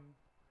explain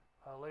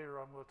a layer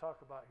I'm going to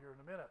talk about here in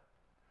a minute.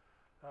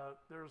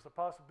 There's the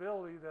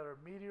possibility that a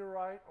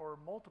meteorite or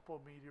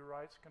multiple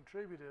meteorites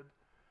contributed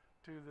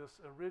to this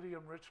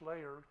iridium-rich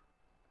layer,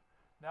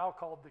 now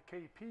called the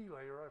KP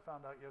layer. I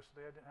found out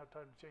yesterday, I didn't have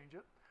time to change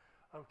it,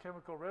 of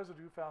chemical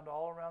residue found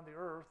all around the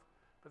Earth,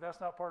 but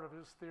that's not part of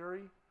his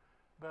theory.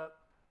 But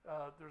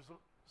there's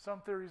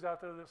some theories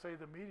out there that say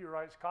the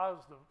meteorites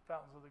caused the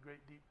fountains of the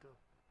Great Deep to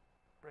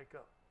break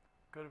up.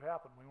 Could have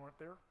happened. We weren't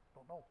there.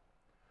 Don't know.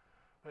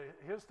 But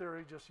his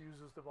theory just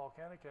uses the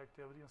volcanic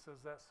activity and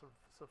says that's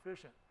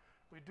sufficient.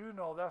 We do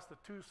know that's the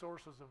two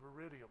sources of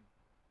iridium,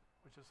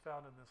 which is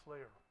found in this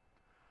layer.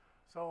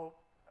 So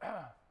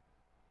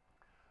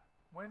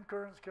wind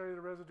currents carry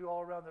the residue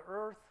all around the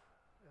Earth.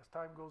 As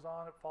time goes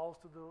on, it falls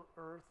to the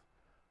Earth,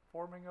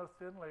 forming a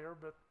thin layer,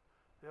 but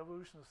the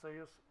evolutionists say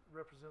it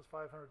represents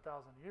 500,000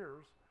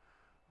 years.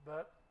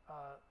 But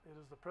it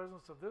is the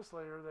presence of this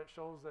layer that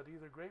shows that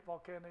either great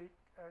volcanic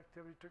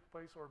activity took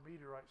place or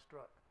meteorite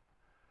struck.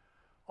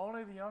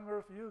 Only the young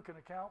Earth view can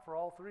account for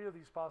all three of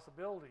these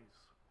possibilities.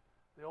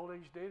 The old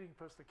age dating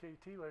puts the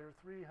KT layer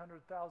 300,000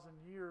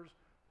 years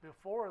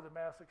before the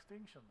mass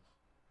extinctions.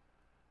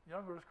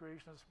 Young Earth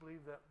creationists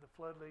believe that the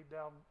flood laid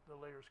down the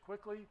layers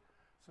quickly.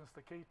 Since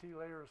the KT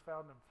layer is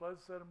found in flood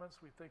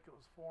sediments, we think it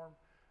was formed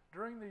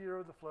during the year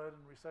of the flood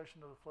and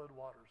recession of the flood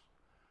waters.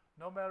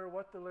 No matter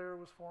what the layer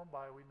was formed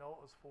by, we know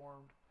it was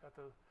formed at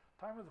the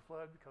time of the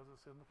flood because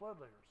it's in the flood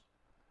layers.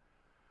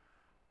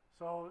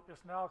 So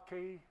it's now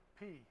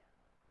KP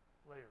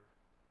layer.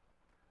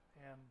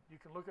 And you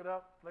can look it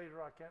up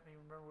later. I can't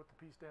even remember what the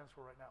P stands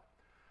for right now.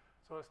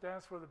 So it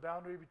stands for the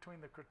boundary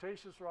between the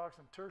Cretaceous rocks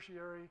and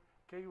Tertiary.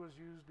 K was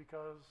used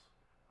because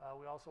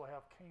we also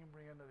have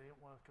Cambrian, and they didn't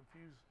want to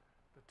confuse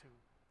the two.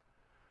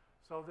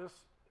 So this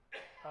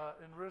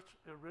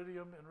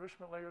iridium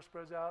enrichment layer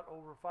spreads out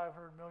over 500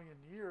 million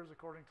years,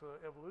 according to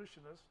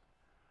evolutionists.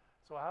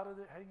 So how did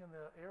it hang in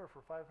the air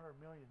for 500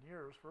 million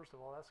years? First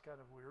of all, that's kind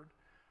of weird.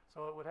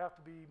 So it would have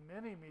to be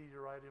many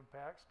meteorite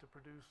impacts to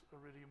produce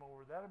iridium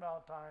over that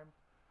amount of time.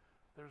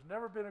 There's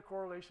never been a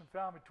correlation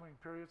found between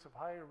periods of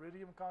high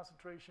iridium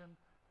concentration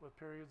with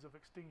periods of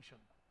extinction.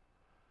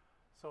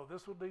 So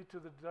this would lead to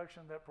the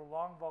deduction that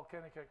prolonged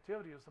volcanic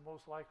activity is the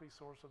most likely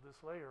source of this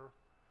layer,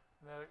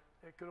 and that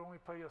it could only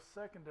play a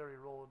secondary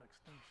role in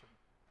extinction.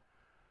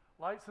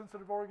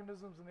 Light-sensitive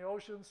organisms in the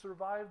ocean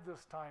survived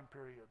this time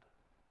period.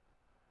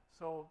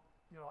 So,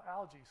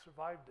 algae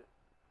survived it.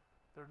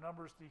 Their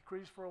numbers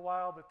decreased for a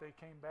while, but they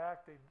came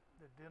back. It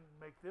didn't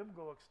make them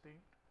go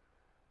extinct.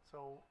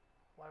 So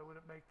why would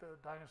it make the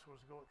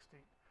dinosaurs go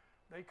extinct?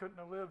 They couldn't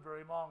have lived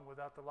very long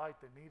without the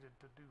light they needed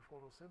to do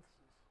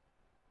photosynthesis.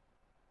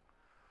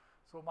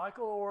 So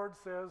Michael Ord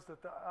says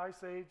that the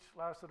Ice Age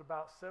lasted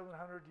about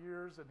 700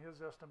 years in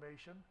his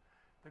estimation.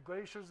 The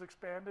glaciers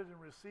expanded and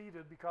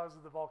receded because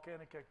of the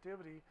volcanic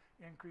activity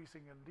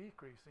increasing and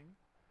decreasing.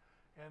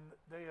 And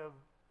they have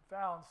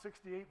found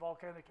 68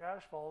 volcanic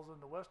ash falls in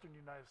the western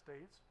United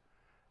States.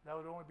 That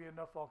would only be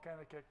enough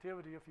volcanic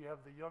activity if you have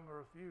the young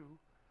Earth view.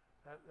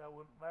 That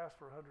wouldn't last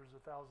for hundreds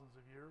of thousands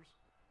of years,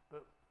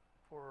 but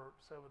for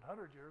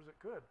 700 years it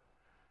could.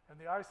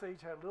 And the Ice Age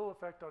had little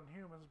effect on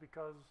humans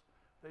because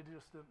they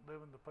just didn't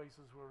live in the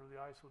places where the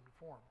ice would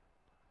form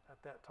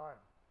at that time.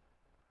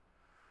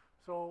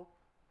 So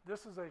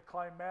this is a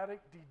climatic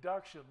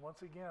deduction.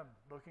 Once again,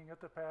 looking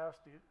at the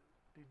past,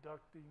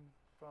 deducting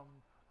from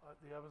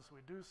the evidence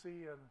we do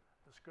see and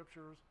the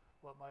scriptures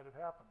what might have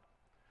happened.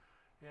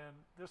 And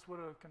this would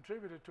have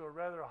contributed to a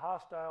rather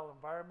hostile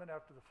environment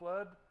after the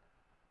flood.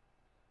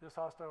 This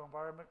hostile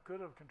environment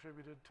could have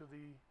contributed to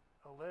the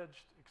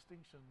alleged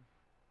extinction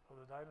of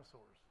the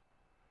dinosaurs.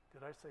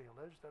 Did I say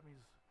alleged? That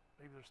means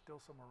maybe there's still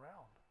some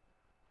around.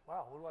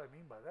 Wow, what do I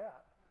mean by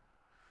that?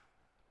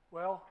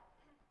 Well,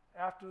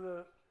 after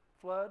the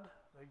flood,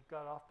 they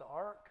got off the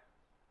ark,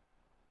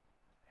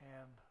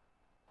 and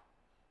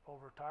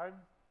over time,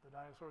 the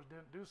dinosaurs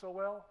didn't do so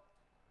well,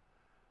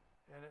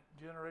 and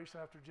generation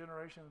after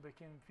generation, it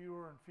became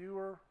fewer and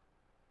fewer,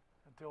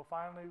 until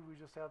finally we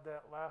just have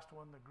that last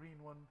one, the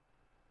green one,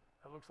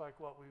 that looks like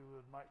what we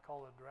might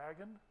call a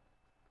dragon.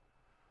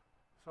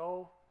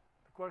 So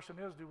the question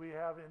is, do we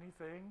have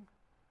anything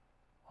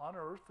on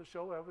Earth to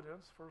show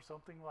evidence for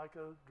something like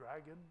a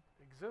dragon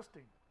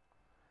existing?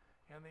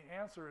 And the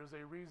answer is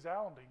a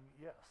resounding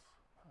yes.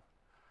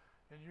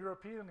 In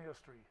European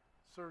history,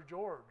 Sir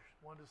George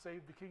wanted to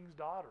save the king's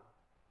daughter.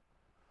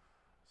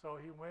 So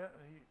he went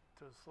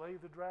to slay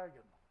the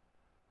dragon.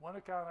 One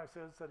account I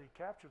said he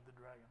captured the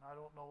dragon. I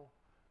don't know,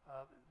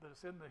 but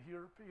it's in the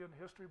European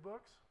history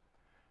books.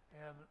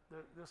 And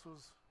this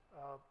was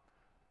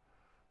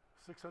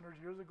 600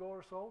 years ago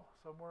or so,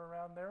 somewhere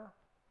around there.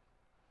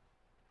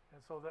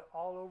 And so that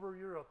all over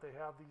Europe they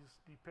have these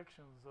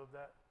depictions of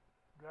that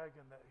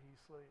dragon that he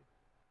slayed.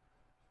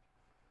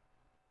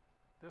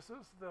 This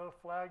is the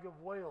flag of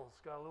Wales.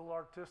 Got a little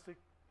artistic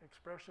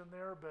expression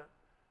there, but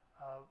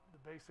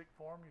The basic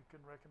form you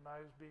can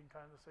recognize being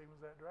kind of the same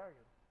as that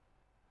dragon.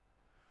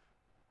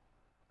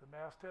 The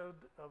masthead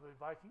of a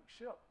Viking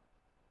ship.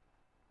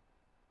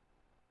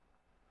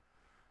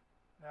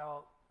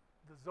 Now,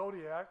 the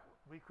zodiac,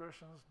 we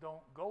Christians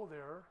don't go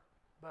there,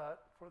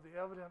 but for the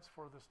evidence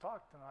for this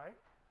talk tonight,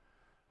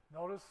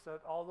 notice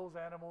that all those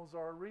animals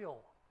are real.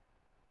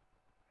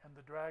 And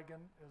the dragon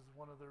is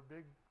one of their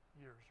big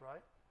years,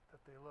 right?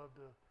 That they love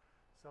to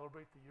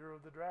celebrate the year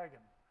of the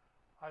dragon.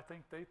 I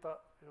think they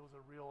thought it was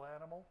a real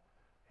animal,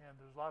 and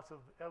there's lots of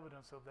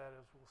evidence of that,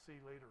 as we'll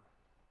see later.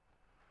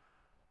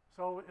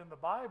 So in the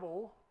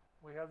Bible,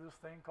 we have this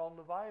thing called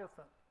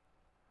Leviathan.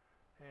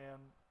 And,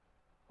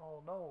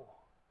 oh no,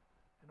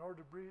 in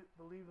order to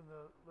believe in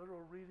the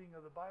literal reading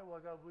of the Bible,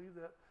 I got to believe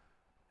that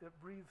it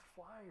breathes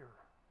fire.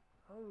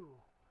 Oh,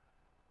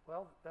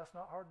 well, that's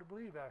not hard to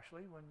believe,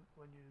 actually,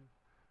 when you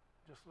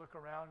just look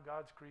around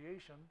God's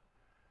creation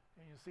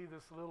and you see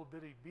this little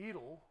bitty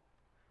beetle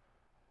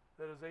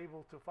that is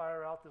able to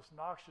fire out this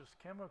noxious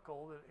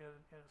chemical, and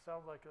it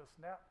sounds like a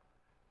snap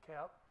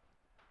cap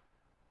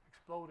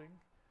exploding.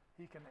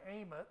 He can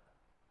aim it.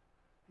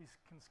 He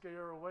can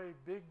scare away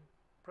big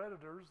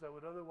predators that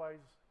would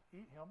otherwise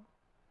eat him.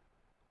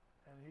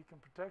 And he can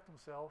protect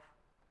himself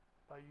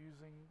by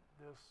using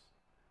this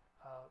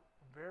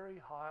very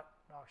hot,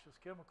 noxious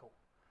chemical.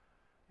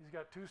 He's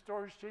got 2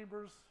 storage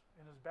chambers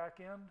in his back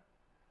end,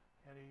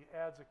 and he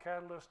adds a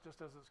catalyst just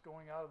as it's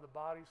going out of the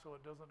body so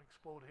it doesn't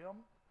explode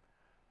him.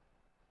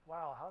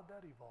 Wow, how'd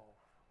that evolve?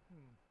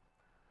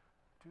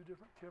 2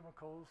 different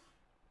chemicals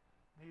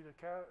need a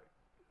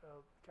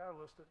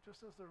catalyst that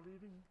just as they're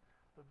leaving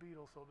the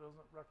beetle so it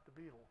doesn't wreck the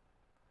beetle.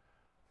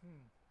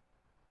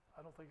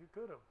 I don't think it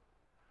could have.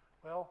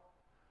 Well,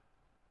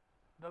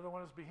 another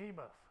one is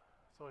behemoth.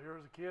 So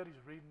here's a kid,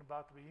 he's reading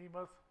about the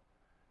behemoth,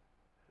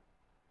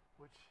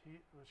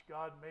 which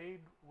God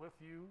made with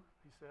you,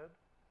 he said,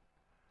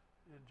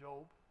 in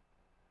Job.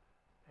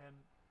 And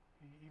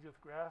he eateth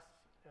grass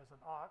as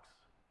an ox,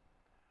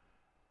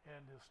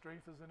 and his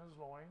strength is in his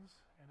loins,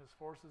 and his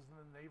force is in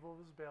the navel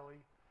of his belly,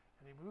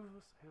 and he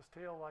moves his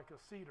tail like a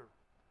cedar,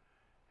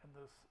 and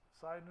the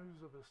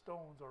sinews of his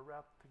stones are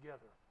wrapped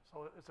together.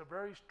 So it's a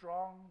very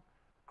strong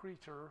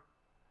creature,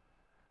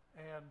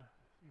 and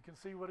you can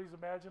see what he's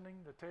imagining,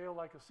 the tail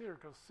like a cedar,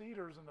 because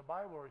cedars in the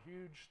Bible are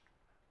huge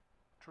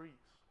trees.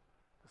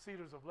 The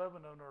cedars of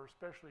Lebanon are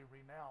especially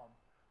renowned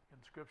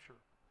in Scripture.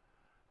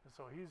 And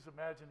so he's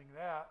imagining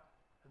that,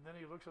 and then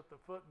he looks at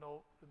the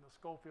footnote in the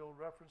Schofield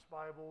Reference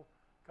Bible,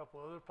 a couple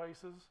other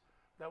places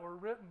that were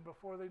written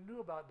before they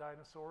knew about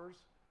dinosaurs.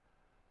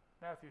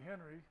 Matthew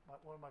Henry,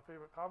 one of my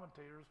favorite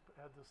commentators,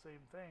 had the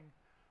same thing,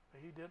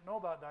 but he didn't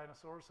know about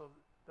dinosaurs, so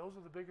those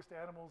are the biggest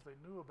animals they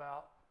knew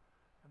about,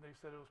 and they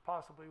said it was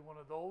possibly one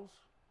of those,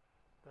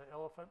 the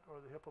elephant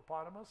or the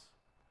hippopotamus.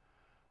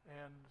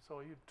 And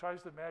so he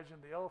tries to imagine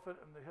the elephant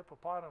and the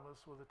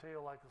hippopotamus with a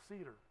tail like a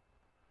cedar.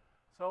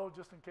 So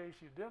just in case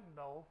you didn't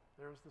know,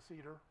 there's the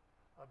cedar,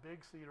 a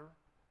big cedar,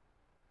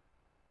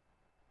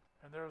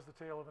 and there's the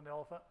tail of an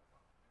elephant.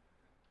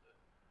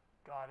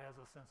 God has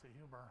a sense of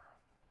humor.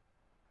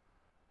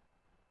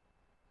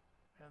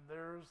 And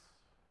there's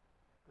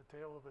the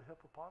tail of a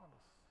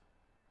hippopotamus.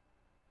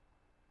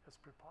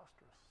 It's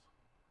preposterous.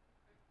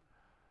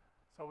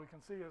 So we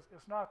can see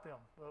it's not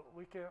them. But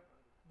we can't,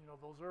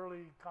 those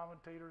early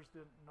commentators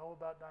didn't know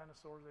about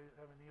dinosaurs. They didn't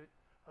have any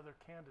other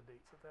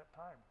candidates at that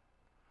time.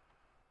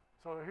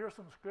 So here's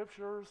some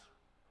scriptures.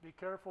 Be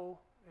careful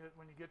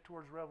when you get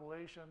towards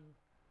Revelation.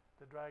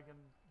 The dragon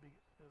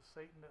is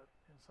Satan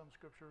in some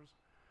scriptures.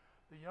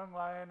 The young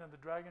lion and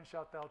the dragon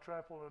shalt thou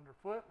trample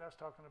underfoot. That's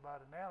talking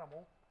about an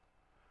animal.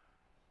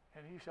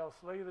 And he shall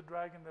slay the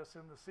dragon that's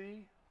in the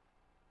sea.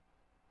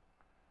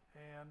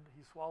 And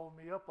he swallowed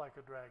me up like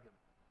a dragon.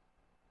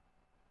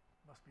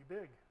 Must be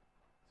big.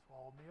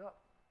 Swallowed me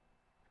up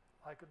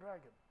like a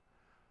dragon.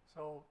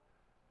 So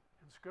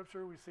in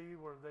Scripture we see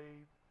where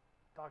they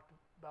talked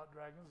about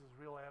dragons as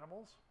real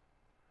animals.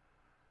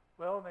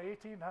 Well, in the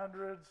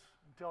 1800s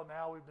until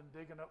now, we've been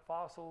digging up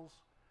fossils,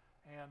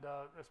 and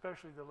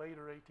especially the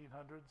later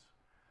 1800s,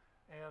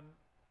 and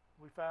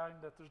we find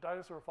that there's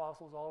dinosaur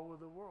fossils all over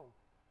the world,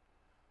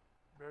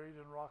 buried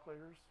in rock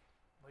layers,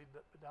 laid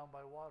down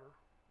by water,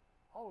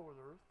 all over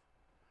the earth,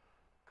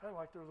 kind of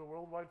like there was a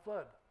worldwide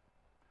flood.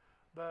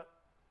 But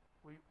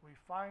we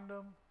find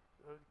them.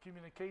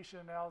 Communication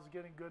now is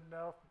getting good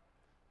enough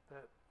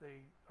that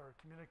they are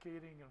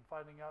communicating and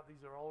finding out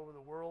these are all over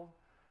the world,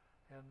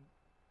 and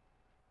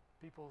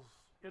people's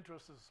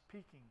interest is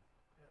peaking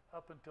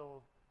up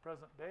until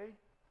present day.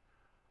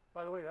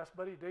 By the way, that's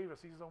Buddy Davis.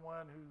 He's the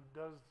one who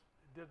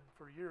did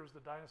for years the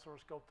dinosaur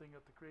sculpting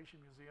at the Creation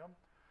Museum.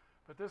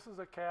 But this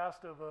is a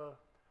cast of a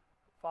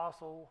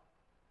fossil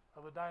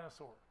of a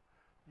dinosaur.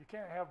 You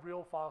can't have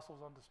real fossils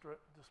on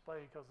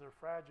display because they're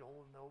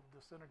fragile and they'll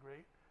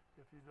disintegrate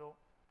if you don't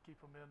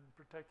keep them in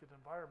protected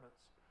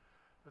environments.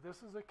 But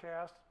this is a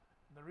cast,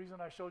 and the reason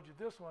I showed you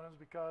this one is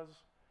because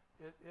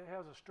it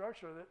has a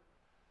structure that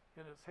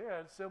in its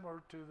head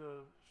similar to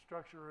the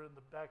structure in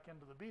the back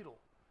end of the beetle.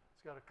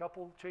 It's got a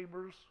couple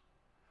chambers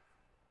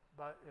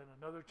but in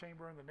another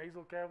chamber in the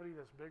nasal cavity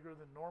that's bigger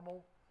than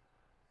normal,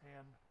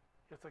 and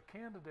it's a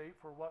candidate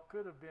for what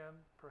could have been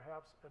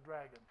perhaps a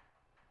dragon.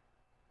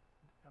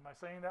 Am I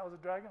saying that was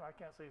a dragon? I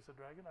can't say it's a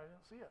dragon. I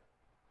didn't see it.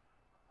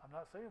 I'm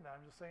not saying that.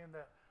 I'm just saying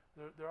that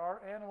there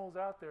are animals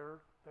out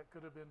there that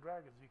could have been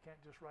dragons. You can't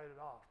just write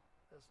it off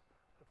as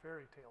a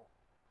fairy tale.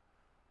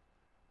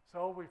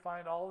 So we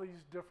find all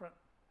these different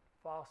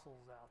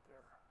fossils out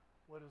there.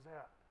 What is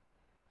that?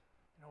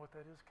 You know what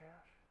that is,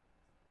 Cash?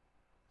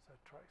 It's a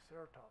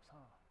triceratops,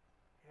 huh?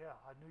 Yeah,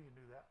 I knew you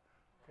knew that.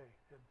 Okay,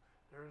 and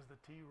there's the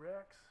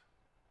T-Rex.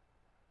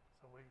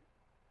 So we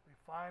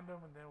find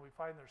them, and then we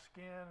find their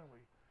skin, and we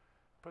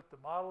put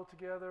the model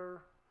together,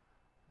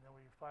 and then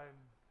we find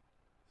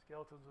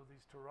skeletons of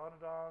these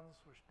pteranodons,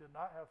 which did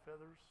not have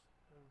feathers.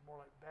 They were more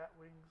like bat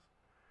wings.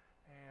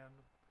 And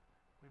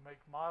we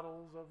make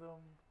models of them,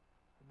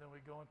 and then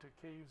we go into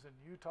caves in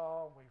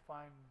Utah, and we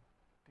find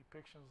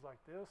depictions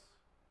like this.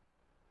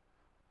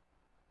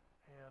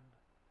 And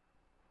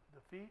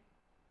the feet,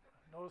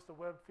 notice the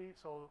webbed feet,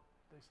 so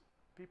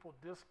people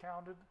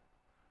discounted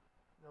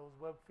those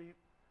webbed feet.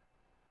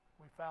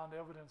 We found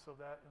evidence of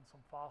that in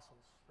some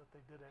fossils, that they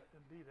did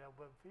indeed have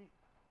webbed feet.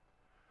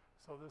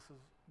 So this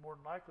is more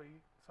than likely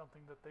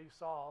something that they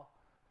saw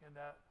in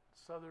that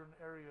southern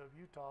area of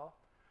Utah.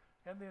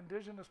 And the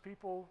indigenous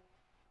people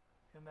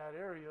in that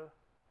area,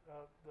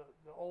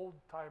 the old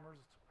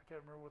timers, I can't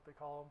remember what they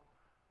call them,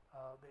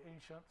 the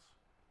ancients,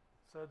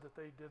 said that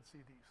they did see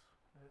these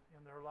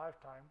in their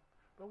lifetime.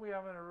 But we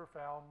haven't ever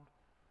found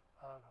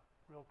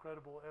real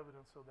credible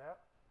evidence of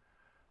that.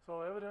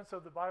 So evidence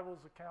of the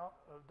Bible's account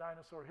of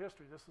dinosaur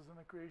history. This is in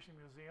the Creation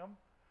Museum.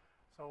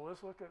 So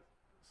let's look at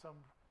some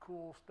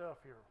cool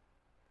stuff here.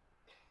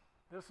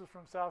 This is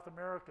from South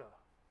America.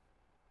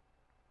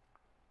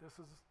 This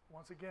is,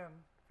 once again,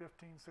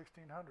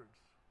 1600s.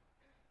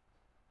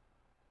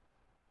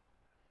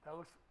 That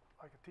looks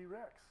like a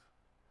T-Rex.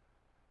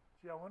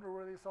 Gee, I wonder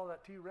where they saw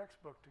that T-Rex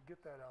book to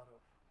get that out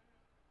of.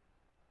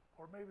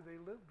 Or maybe they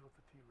lived with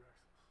the T-Rexes.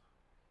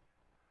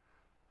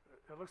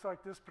 It looks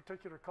like this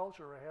particular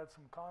culture had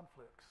some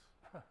conflicts,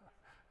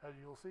 as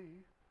you'll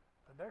see.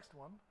 The next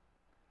one,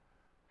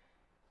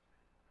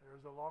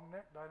 there's a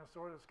long-necked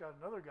dinosaur that's got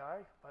another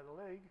guy by the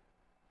leg.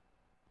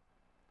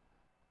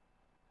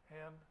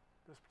 And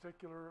this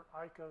particular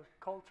Ica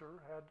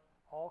culture had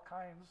all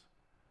kinds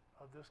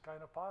of this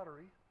kind of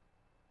pottery.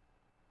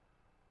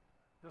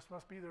 This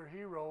must be their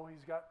hero.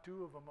 He's got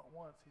two of them at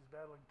once. He's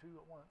battling two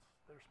at once.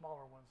 They're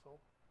smaller ones,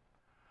 though.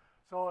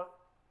 So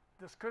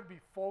this could be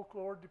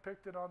folklore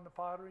depicted on the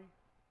pottery,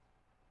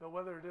 but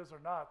whether it is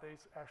or not, they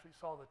actually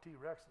saw the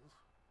T-Rexes.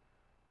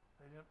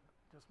 They didn't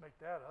just make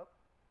that up.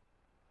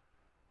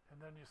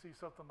 And then you see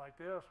something like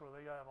this where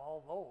they have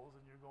all those,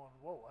 and you're going,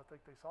 whoa, I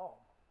think they saw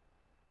them.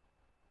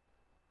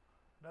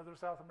 Another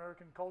South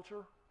American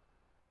culture,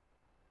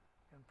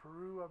 in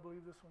Peru, I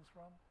believe this one's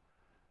from.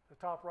 The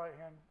top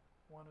right-hand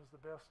one is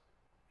the best,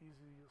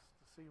 easiest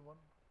to see one.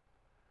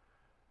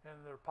 And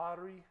their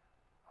pottery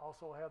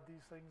also had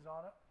these things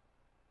on it.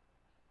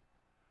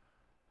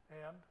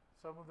 And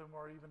some of them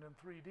are even in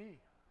 3D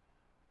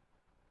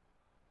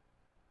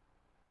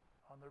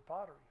on their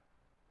pottery.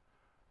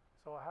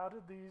 So how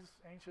did these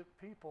ancient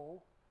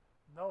people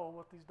know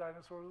what these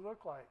dinosaurs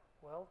look like?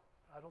 Well,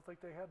 I don't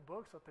think they had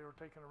books that they were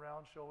taking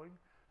around showing,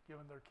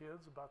 giving their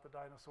kids about the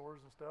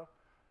dinosaurs and stuff.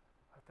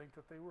 I think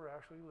that they were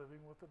actually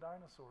living with the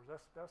dinosaurs.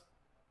 That's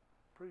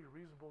pretty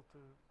reasonable to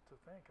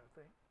think, I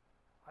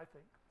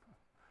think.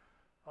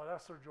 Oh,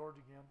 that's Sir George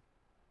again.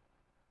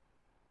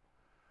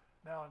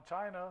 Now in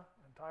China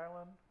and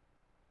Thailand,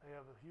 they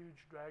have a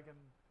huge dragon,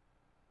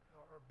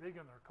 or big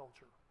in their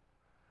culture.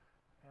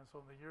 And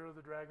so in the year of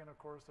the dragon, of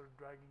course, they're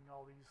dragging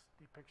all these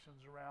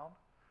depictions around.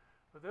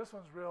 But this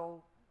one's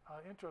real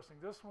interesting.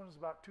 This one is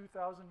about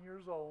 2,000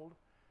 years old,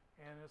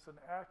 and it's an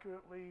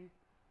accurately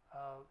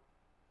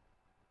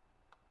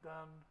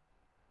done,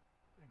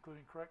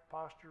 including correct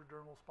posture,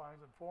 dermal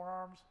spines, and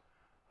forearms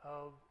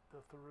of the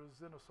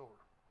Therizinosaur,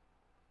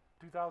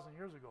 2,000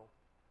 years ago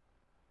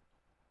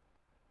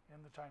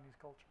in the Chinese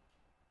culture.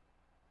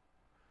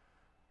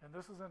 And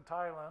this is in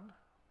Thailand,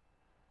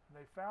 and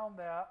they found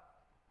that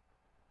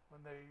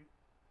when they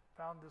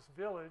found this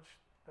village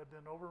that had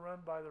been overrun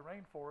by the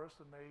rainforest,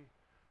 and they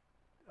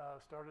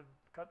started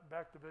cutting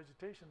back the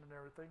vegetation and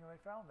everything, and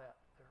they found that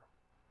there.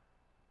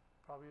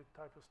 Probably a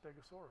type of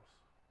Stegosaurus.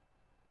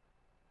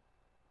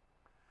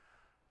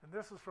 And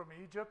this is from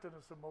Egypt, and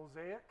it's a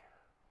mosaic,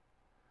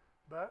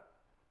 but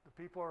the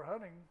people are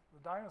hunting the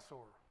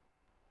dinosaur.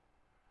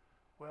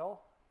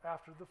 Well,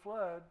 after the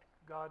flood,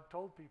 God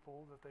told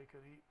people that they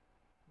could eat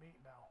meat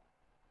now.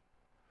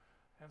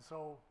 And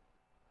so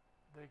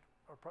they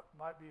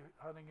might be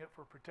hunting it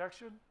for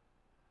protection,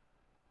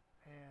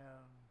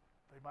 and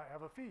they might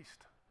have a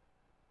feast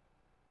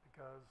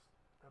because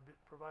that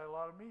provide a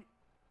lot of meat.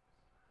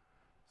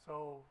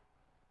 So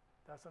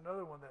that's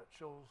another one that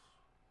shows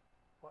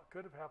what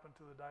could have happened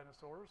to the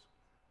dinosaurs.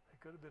 They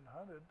could have been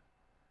hunted,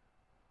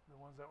 the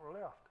ones that were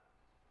left.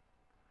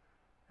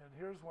 And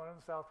here's one in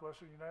the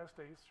southwestern United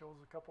States, shows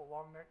a couple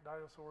long-necked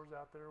dinosaurs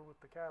out there with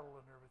the cattle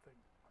and everything,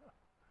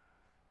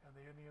 and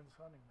the Indians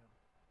hunting them.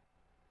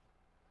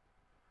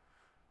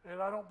 And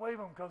I don't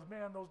blame them, because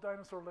man, those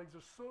dinosaur legs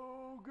are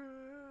so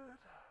good.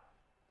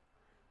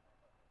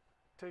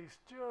 Taste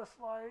just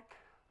like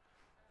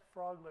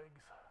frog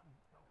legs.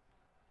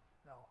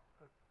 No,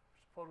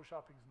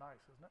 photoshopping's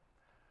nice, isn't it?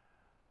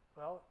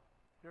 Well,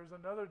 here's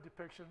another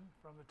depiction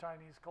from the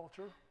Chinese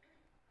culture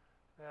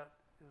that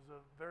is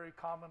a very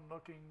common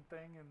looking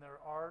thing in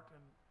their art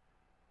and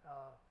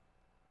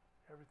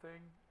everything.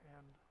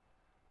 And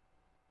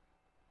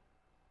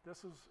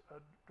this is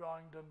a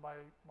drawing done by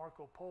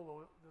Marco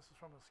Polo. This is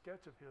from a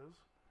sketch of his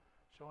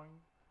showing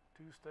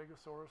two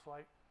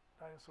Stegosaurus-like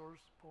dinosaurs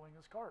pulling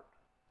his cart.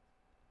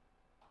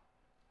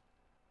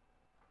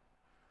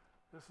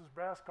 This is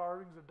brass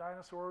carvings of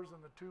dinosaurs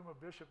in the tomb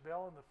of Bishop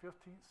Bell in the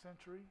 15th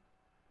century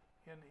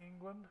in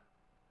England.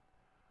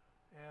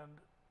 And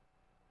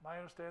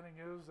my understanding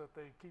is that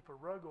they keep a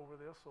rug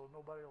over this so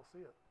nobody will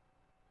see it,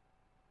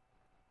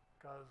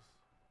 because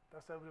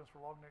that's evidence for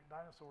long-necked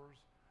dinosaurs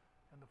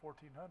in the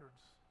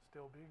 1400s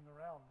still being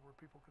around where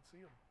people could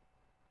see them.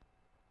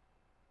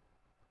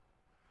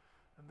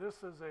 And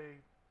this is a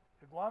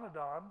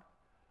iguanodon.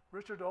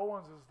 Richard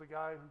Owens is the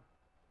guy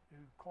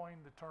who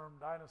coined the term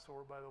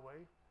dinosaur, by the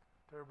way,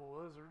 terrible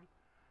lizard.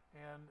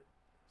 And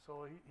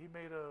so he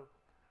made a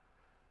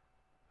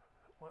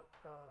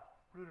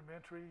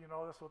rudimentary, you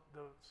know, that's what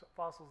the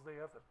fossils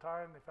they had at the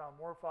time. They found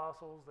more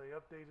fossils. They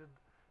updated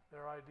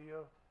their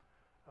idea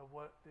of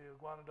what the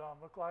iguanodon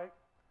looked like.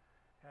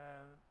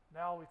 And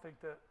now we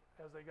think that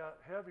as they got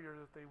heavier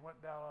that they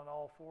went down on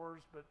all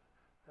fours, but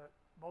that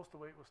most of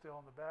the weight was still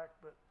on the back.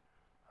 But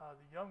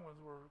the young ones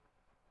were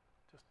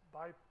just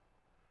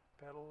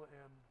bipedal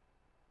and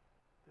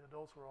the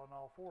adults were on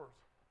all fours.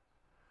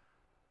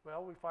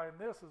 Well, we find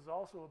this is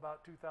also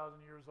about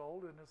 2,000 years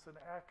old, and it's an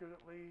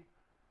accurately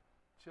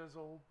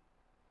chiseled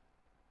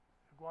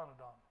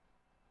iguanodon.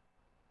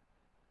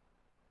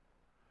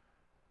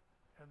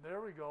 And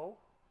there we go.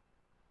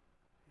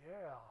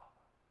 Yeah,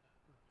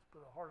 let's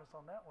put a harness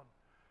on that one.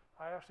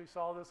 I actually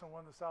saw this in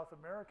one of the South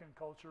American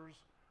cultures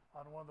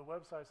on one of the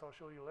websites I'll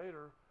show you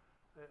later.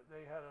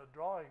 They had a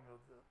drawing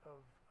of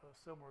a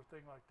similar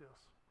thing like this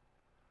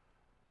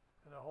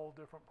in a whole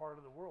different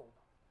part of the world.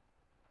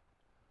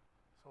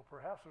 So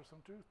perhaps there's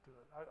some truth to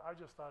it. I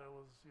just thought it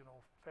was, you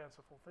know,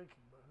 fanciful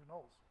thinking, but who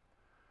knows?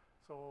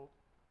 So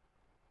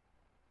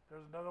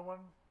there's another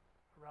one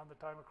around the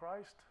time of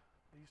Christ,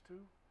 these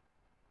two.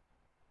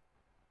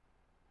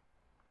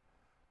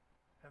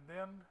 And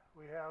then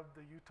we have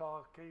the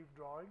Utah cave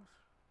drawings.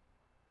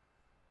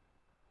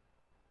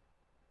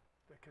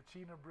 The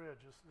Kachina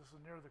Bridge. This is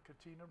near the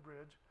Kachina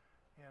Bridge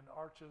in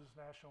Arches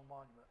National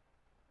Monument.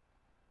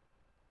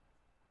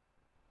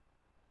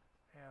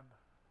 And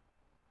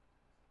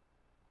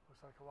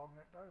looks like a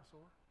long-necked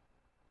dinosaur.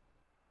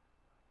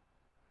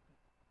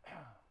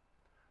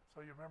 So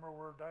you remember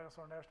where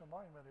Dinosaur National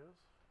Monument is?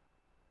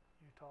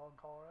 Utah and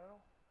Colorado.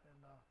 And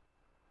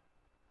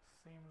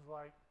seems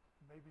like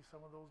maybe some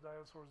of those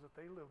dinosaurs that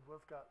they lived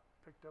with got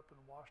picked up and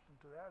washed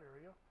into that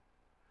area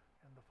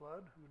in the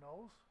flood, who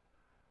knows?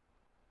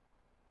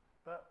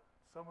 But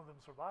some of them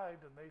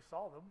survived and they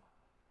saw them.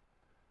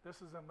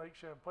 This is in Lake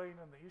Champlain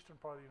in the eastern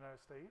part of the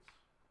United States.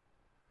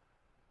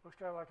 Looks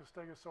kind of like a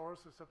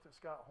Stegosaurus, except it's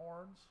got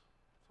horns.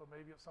 So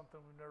maybe it's something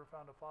we've never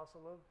found a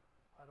fossil of.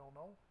 I don't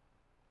know.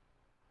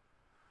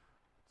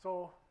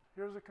 So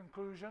here's a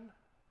conclusion,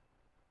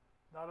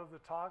 not of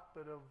the talk,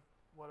 but of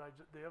what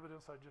the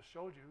evidence I just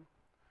showed you.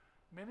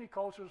 Many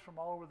cultures from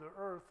all over the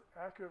earth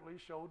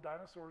accurately showed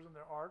dinosaurs in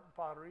their art and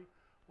pottery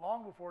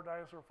long before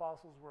dinosaur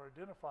fossils were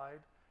identified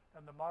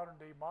and the modern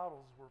day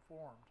models were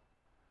formed.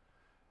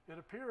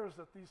 It appears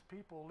that these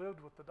people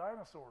lived with the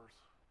dinosaurs.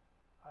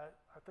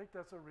 I think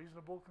that's a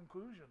reasonable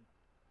conclusion.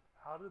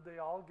 How did they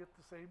all get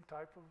the same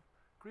type of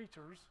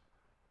creatures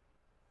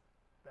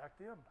back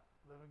then,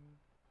 living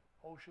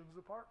oceans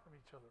apart from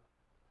each other?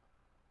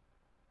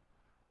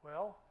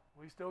 Well,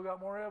 we still got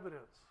more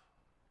evidence.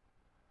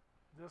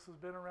 This has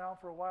been around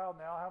for a while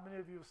now. How many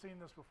of you have seen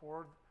this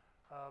before?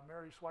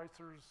 Mary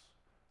Schweitzer's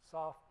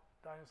soft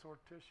dinosaur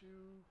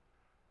tissue.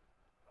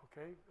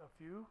 Okay, a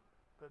few,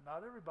 but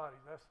not everybody.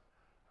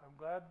 I'm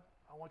glad.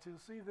 I want you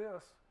to see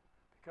this,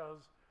 because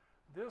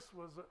this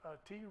was a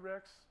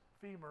T-Rex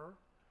femur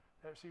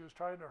that she was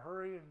trying to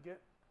hurry and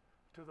get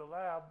to the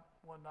lab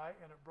one night,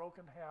 and it broke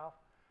in half.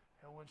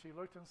 And when she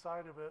looked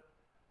inside of it,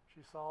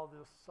 she saw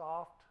this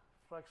soft,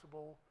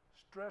 flexible,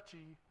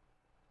 stretchy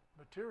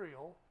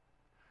material.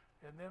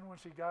 And then when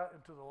she got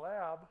into the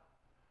lab,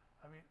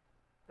 I mean,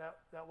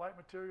 that white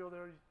material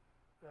there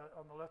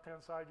on the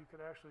left-hand side, you could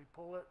actually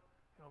pull it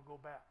and it'll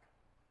go back.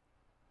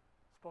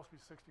 It's supposed to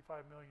be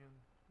 65 million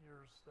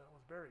years that it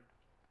was buried.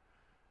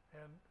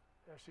 And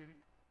as she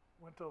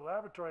went to the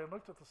laboratory and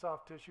looked at the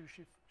soft tissue,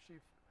 she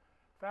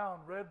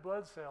found red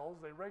blood cells.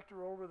 They raked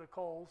her over the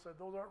coals, said,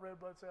 those aren't red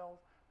blood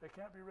cells. They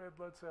can't be red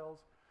blood cells.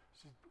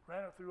 She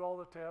ran it through all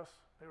the tests.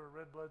 They were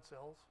red blood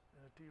cells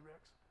in a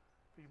T-Rex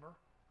femur.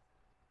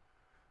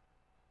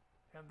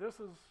 And this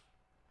is,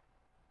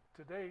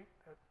 to date,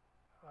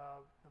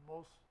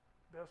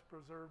 the best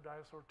preserved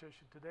dinosaur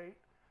tissue to date.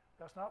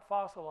 That's not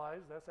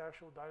fossilized, that's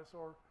actual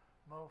dinosaur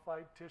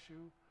mummified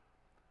tissue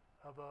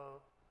of a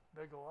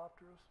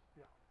Megalopterus.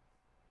 Yeah.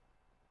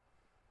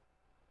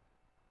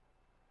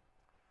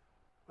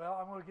 Well,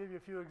 I'm going to give you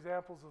a few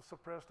examples of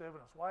suppressed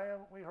evidence. Why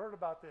haven't we heard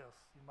about this?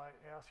 You might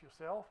ask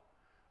yourself.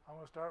 I'm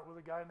going to start with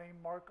a guy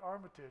named Mark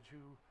Armitage,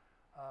 who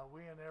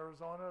we in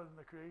Arizona in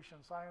the creation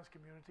science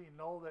community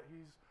know that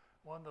he's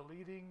one of the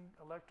leading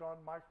electron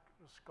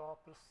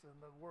microscopists in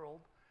the world,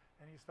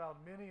 and he's found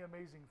many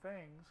amazing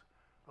things.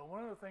 But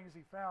one of the things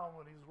he found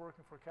when he was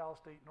working for Cal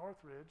State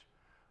Northridge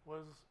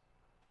was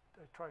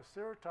a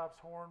Triceratops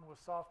horn with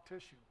soft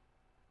tissue.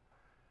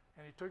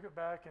 And he took it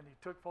back and he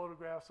took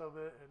photographs of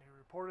it and he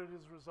reported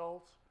his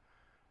results,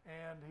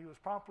 and he was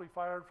promptly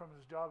fired from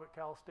his job at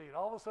Cal State.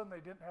 All of a sudden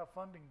they didn't have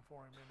funding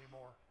for him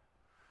anymore.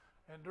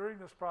 And during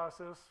this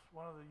process,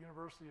 one of the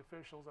university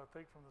officials, I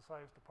think from the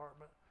science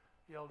department,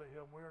 yelled at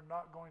him, "We're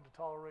not going to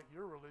tolerate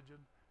your religion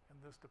in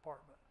this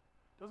department.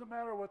 Doesn't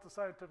matter what the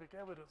scientific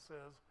evidence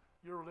says,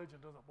 your religion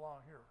doesn't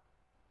belong here.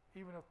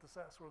 Even if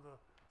that's where the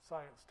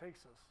science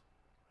takes us,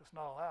 it's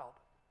not allowed."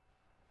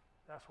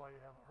 That's why you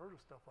haven't heard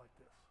of stuff like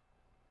this.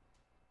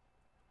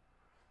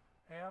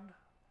 And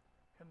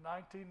in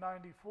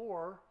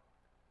 1994,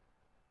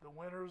 the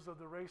winners of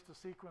the race to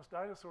sequence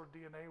dinosaur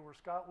DNA were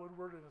Scott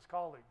Woodward and his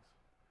colleagues.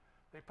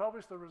 They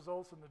published the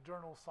results in the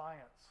journal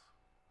Science.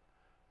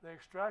 They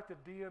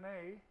extracted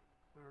DNA,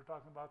 we were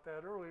talking about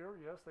that earlier,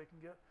 yes, they can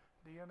get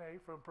DNA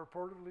from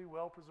purportedly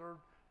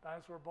well-preserved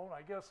dinosaur bone.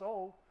 I guess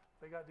so,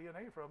 they got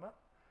DNA from it.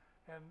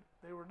 And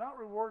they were not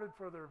rewarded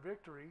for their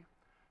victory.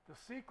 The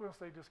sequence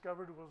they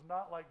discovered was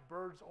not like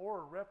birds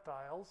or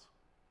reptiles,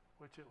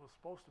 which it was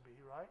supposed to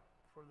be, right?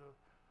 For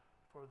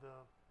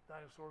the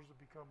dinosaurs to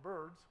become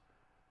birds.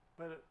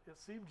 But it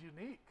seemed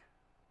unique,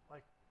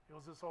 like it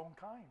was its own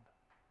kind.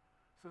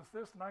 Since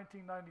this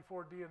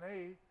 1994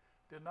 DNA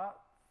did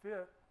not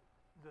fit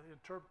the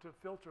interpretive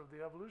filter of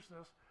the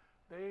evolutionists,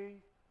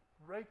 they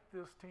raked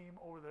this team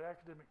over their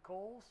academic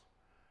coals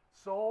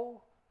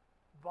so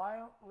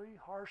violently,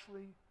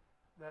 harshly,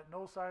 that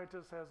no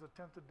scientist has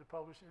attempted to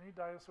publish any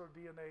dinosaur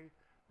DNA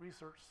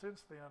research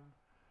since then.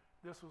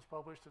 This was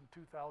published in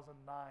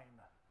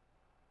 2009.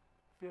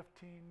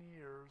 15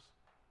 years,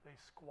 they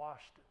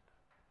squashed it.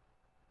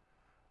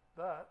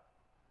 But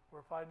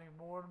we're finding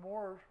more and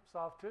more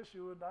soft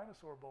tissue in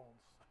dinosaur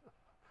bones.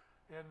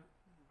 And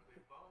Are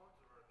they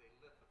bones or are they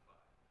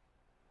lithified?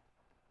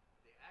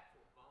 The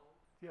actual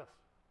bones? yes,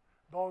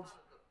 bones,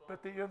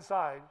 but the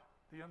inside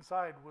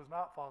was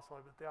not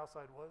fossilized, but the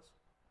outside was.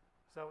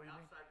 Is that what you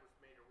mean? The outside was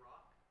made of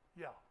rock?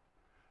 Yeah.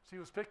 She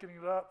was picking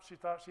it up. She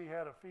thought she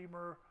had a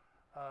femur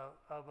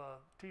of a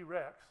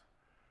T-Rex,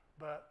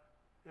 but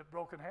it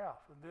broke in half.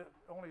 And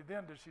only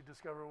then did she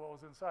discover what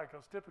was inside,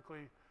 because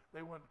typically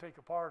they wouldn't take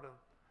apart a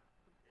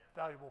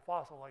valuable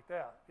fossil like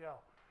that. Yeah.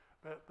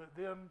 But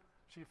then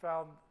she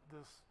found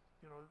this,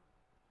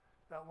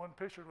 that one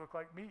picture looked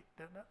like meat,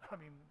 didn't it? I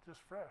mean, just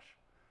fresh.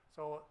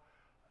 So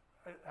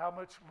how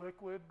much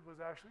liquid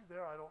was actually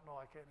there, I don't know.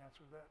 I can't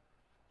answer that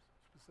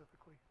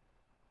specifically.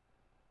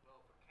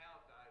 Well, if a cow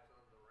dies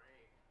on the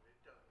range, it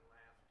doesn't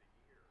last a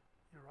year.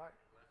 You're right.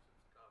 Unless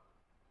it's covered.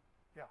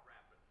 Yeah.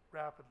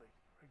 Rapidly.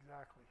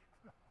 Exactly.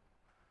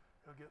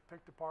 It'll get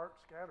picked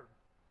apart, scattered.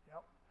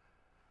 Yep.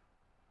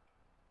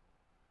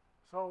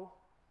 So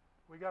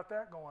we got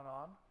that going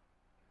on.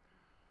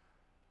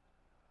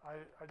 I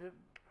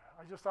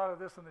just thought of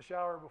this in the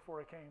shower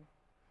before I came.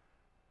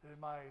 In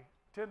my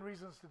 10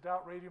 reasons to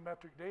doubt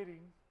radiometric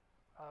dating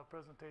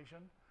presentation,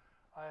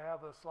 I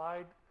have a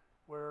slide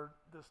where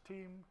this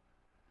team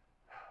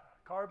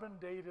carbon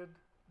dated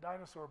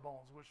dinosaur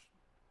bones, which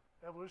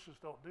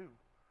evolutionists don't do.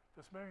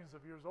 If it's millions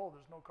of years old,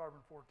 there's no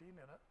carbon-14 in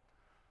it,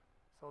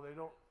 so they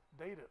don't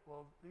date it.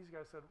 Well, these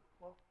guys said,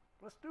 well,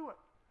 let's do it.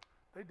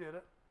 They did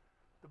it.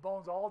 The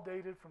bones all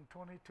dated from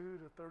 22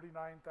 to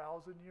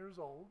 39,000 years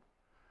old.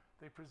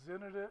 They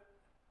presented it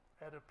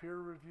at a peer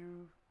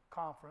review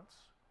conference,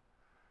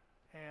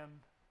 and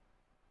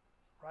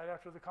right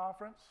after the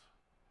conference,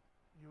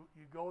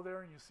 you go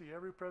there and you see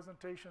every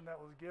presentation that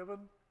was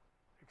given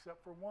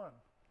except for one.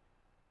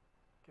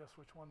 Guess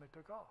which one they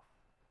took off?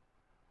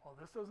 Well,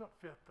 this doesn't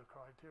fit the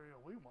criteria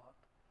we want,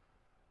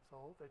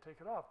 so they take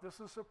it off. This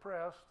is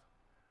suppressed.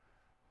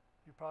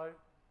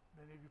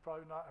 Many of you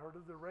probably not heard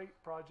of the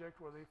RATE project,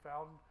 where they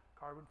found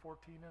carbon-14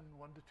 in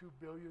 1 to 2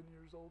 billion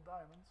years old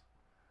diamonds,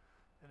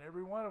 and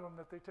every one of them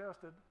that they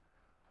tested.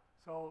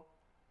 So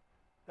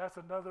that's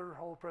another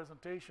whole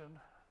presentation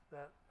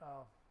that,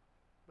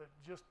 but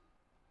just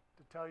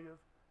to tell you,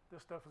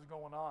 this stuff is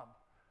going on.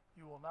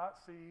 You will not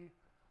see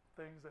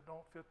things that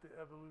don't fit the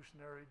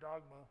evolutionary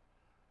dogma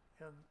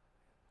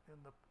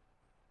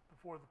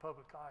before the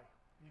public eye.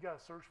 You got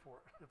to search for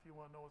it if you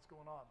want to know what's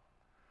going on.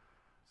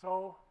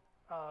 So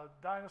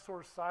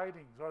dinosaur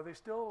sightings, are they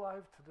still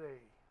alive today?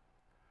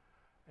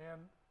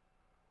 And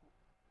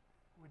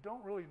we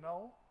don't really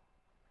know,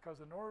 because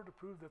in order to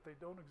prove that they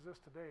don't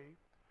exist today,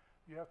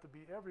 you have to be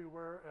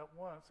everywhere at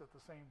once at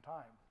the same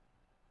time,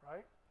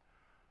 right?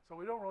 So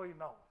we don't really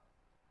know.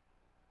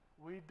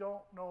 We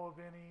don't know of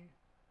any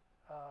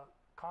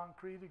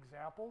concrete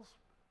examples,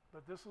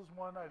 but this is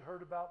one I'd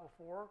heard about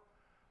before.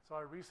 So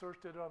I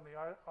researched it on the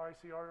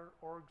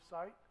ICR.org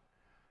site,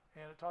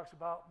 and it talks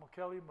about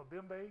Mokele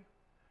Mbembe,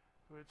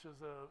 which is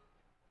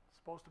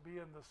supposed to be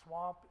in the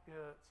swamp.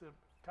 It's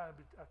kind of,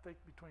 I think,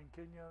 between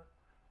Kenya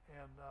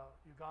and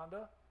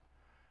Uganda,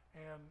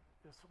 and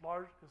it's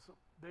large. It's as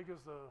big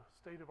as the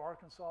state of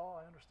Arkansas,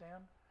 I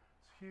understand.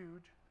 It's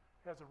huge.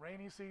 It has a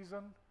rainy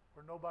season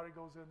where nobody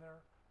goes in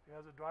there. It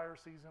has a drier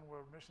season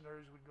where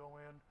missionaries would go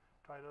in,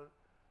 try to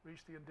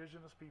reach the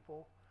indigenous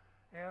people.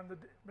 And the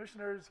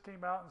missionaries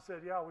came out and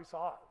said, yeah, we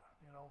saw it.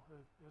 You know,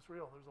 it's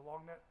real. There's a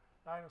long-necked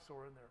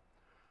dinosaur in there.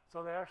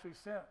 So they actually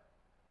sent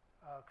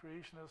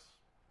creationist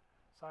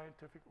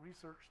scientific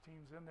research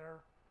teams in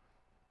there.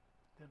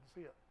 Didn't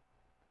see it.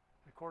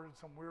 Recorded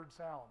some weird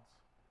sounds.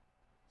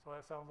 So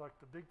that sounds like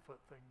the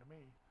Bigfoot thing to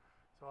me.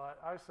 So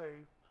I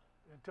say,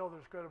 until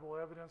there's credible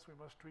evidence, we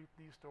must treat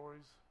these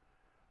stories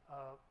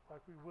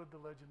like we would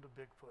the legend of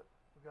Bigfoot.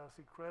 We've got to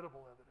see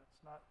credible evidence,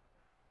 not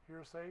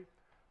hearsay.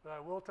 But I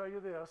will tell you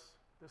this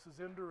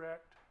is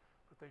indirect,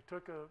 but they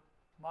took a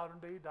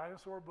modern day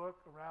dinosaur book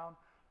around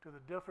to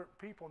the different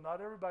people. Not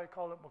everybody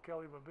called it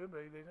Mokele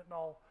Mbembe. They didn't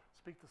all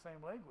speak the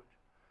same language.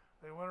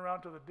 They went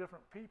around to the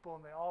different people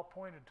and they all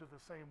pointed to the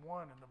same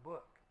one in the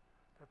book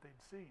that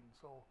they'd seen.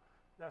 So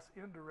that's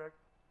indirect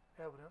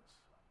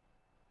evidence.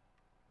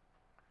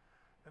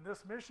 And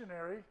this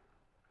missionary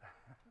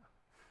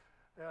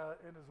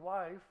and his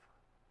wife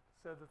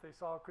said that they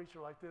saw a creature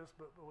like this,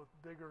 but with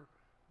bigger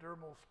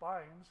dermal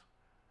spines,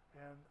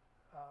 and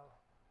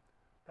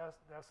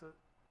that's it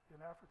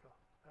in Africa.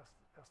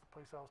 That's the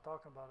place I was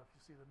talking about. If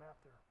you see the map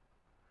there,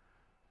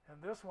 and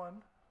this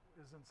one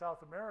is in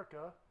South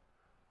America,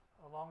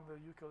 along the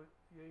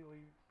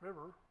Ucayali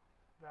River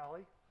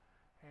Valley,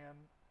 and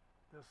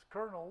this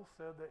colonel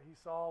said that he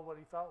saw what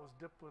he thought was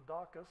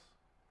Diplodocus,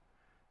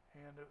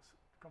 and it's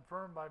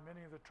confirmed by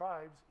many of the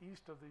tribes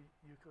east of the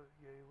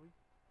Ucayali.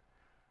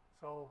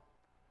 So,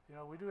 you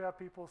know, we do have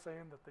people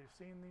saying that they've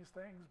seen these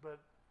things,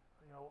 but,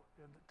 you know,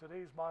 in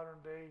today's modern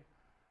day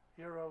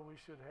era, we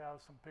should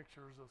have some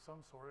pictures of some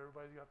sort.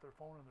 Everybody's got their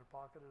phone in their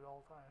pocket at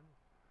all times.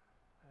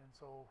 And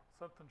so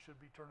something should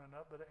be turning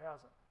up, but it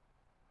hasn't.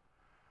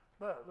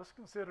 But let's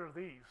consider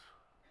these.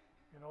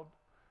 You know,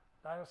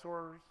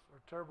 dinosaurs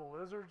are terrible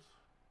lizards.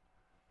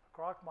 A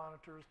croc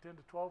monitor is 10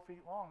 to 12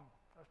 feet long.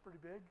 That's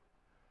pretty big.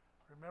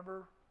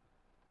 Remember,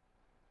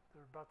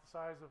 they're about the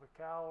size of a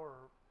cow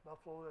or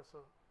buffalo. That's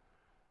an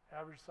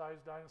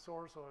average-sized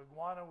dinosaur. So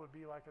iguana would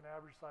be like an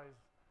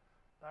average-sized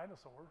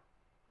dinosaur.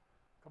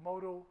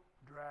 Komodo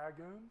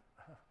dragon,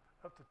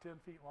 up to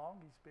 10 feet long.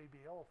 These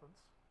baby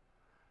elephants.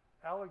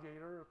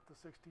 Alligator up to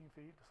 16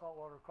 feet. The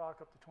saltwater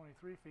croc up to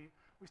 23 feet.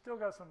 We still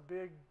got some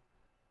big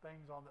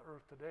things on the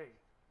earth today.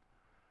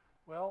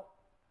 Well,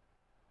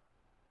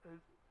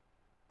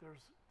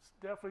 there's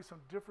definitely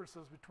some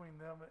differences between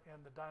them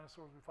and the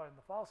dinosaurs we find in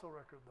the fossil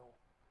record, though.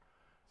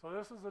 So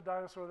this is the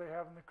dinosaur they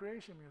have in the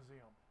Creation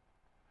Museum.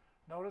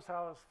 Notice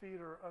how his feet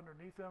are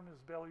underneath him,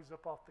 his belly's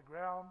up off the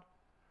ground,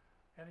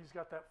 and he's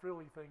got that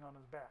frilly thing on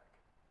his back.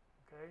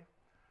 Okay?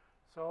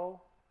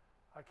 So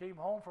I came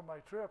home from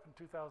my trip in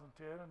 2010,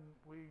 and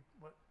we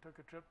took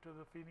a trip to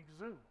the Phoenix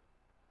Zoo.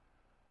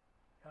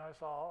 And I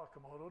saw a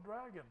Komodo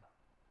dragon.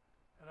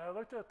 And I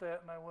looked at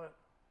that and I went,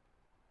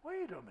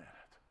 wait a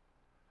minute.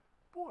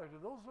 Boy, do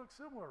those look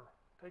similar.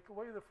 Take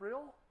away the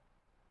frill,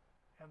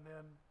 and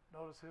then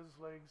notice his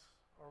legs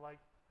are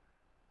like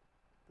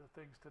the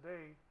things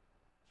today,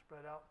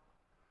 spread out.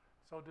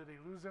 So did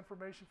he lose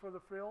information for the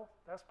frill?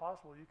 That's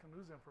possible. You can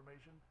lose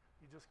information.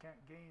 You just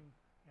can't gain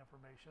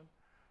information.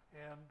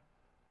 And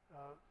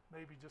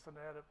maybe just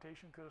an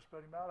adaptation could have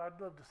spread him out. I'd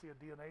love to see a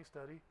DNA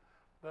study.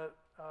 But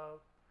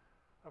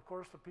of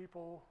course, a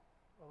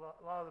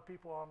lot of the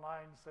people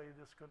online say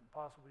this couldn't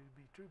possibly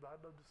be true, but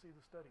I'd love to see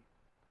the study.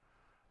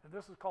 And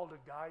this is called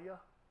a Gaia.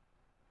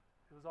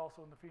 It was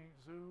also in the Phoenix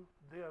Zoo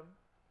then,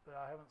 but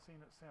I haven't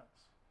seen it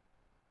since.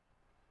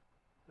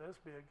 This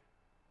big.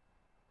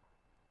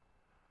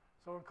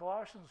 So in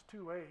Colossians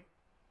 2:8, it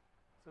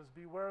says,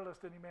 beware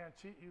lest any man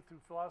cheat you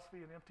through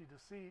philosophy and empty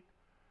deceit,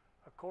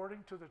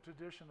 according to the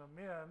tradition of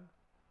men,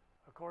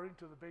 according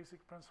to the basic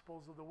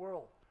principles of the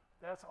world.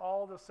 That's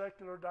all the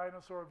secular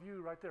dinosaur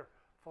view right there.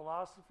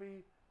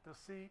 Philosophy,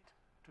 deceit,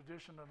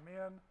 tradition of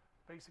men,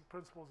 basic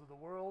principles of the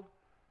world,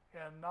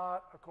 and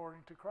not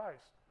according to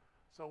Christ.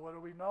 So what do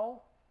we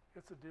know?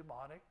 It's a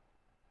demonic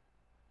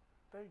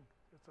thing.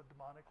 It's a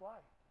demonic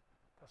lie.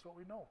 That's what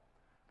we know,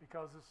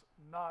 because it's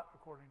not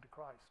according to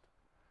Christ.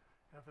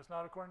 And if it's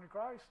not according to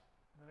Christ,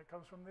 then it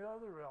comes from the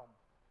other realm.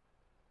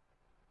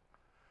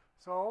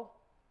 So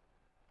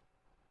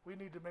we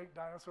need to make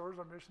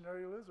dinosaurs our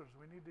missionary lizards.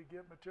 We need to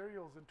get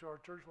materials into our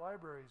church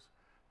libraries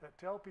that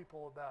tell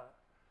people about it.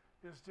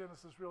 Is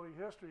Genesis Really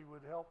History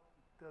would help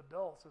the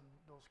adults, and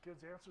those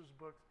Kids Answers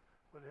books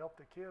would help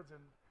the kids,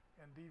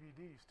 and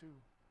DVDs too.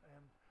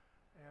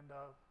 And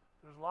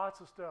There's lots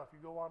of stuff. You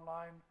go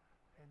online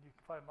and you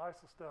can find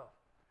lots of stuff.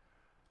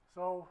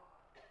 So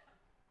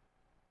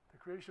the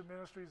creation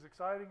ministry is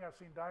exciting. I've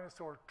seen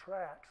dinosaur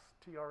tracks,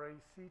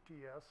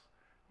 Tracts,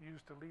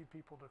 used to lead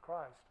people to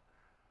Christ.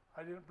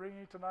 I didn't bring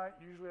any tonight.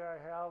 Usually I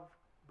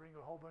bring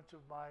a whole bunch of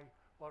my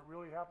what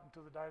really happened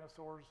to the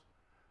dinosaurs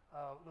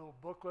little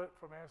booklet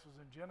from Answers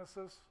in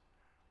Genesis,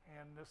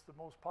 and it's the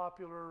most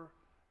popular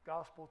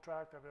gospel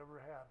tract I've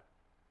ever had.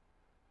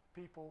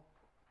 People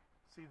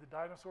see the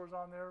dinosaurs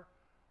on there.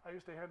 I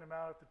used to hand them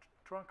out at the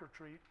trunk or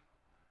treat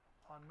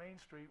on Main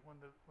Street when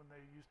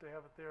they used to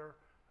have it there.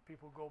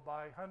 People go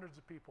by, hundreds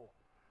of people.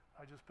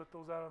 I just put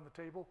those out on the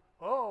table.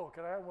 Oh,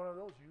 can I have one of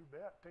those? You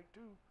bet. Take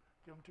two.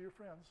 Give them to your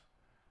friends.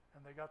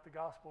 And they got the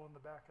gospel in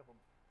the back of them,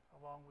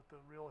 along with the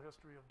real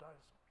history of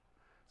dinosaurs.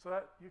 So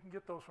that you can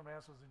get those from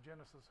Answers in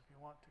Genesis if you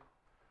want to.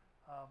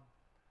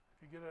 If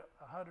you get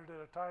 100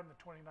 at a time,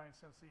 they're 29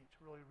 cents each.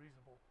 Really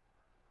reasonable.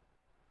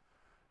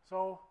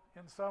 So,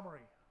 in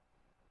summary,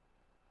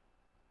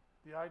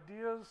 the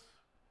ideas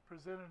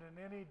presented in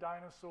any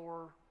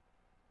dinosaur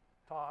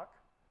talk,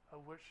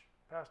 of which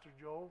Pastor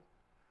Joe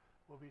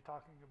will be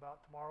talking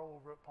about tomorrow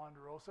over at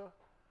Ponderosa,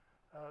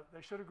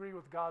 they should agree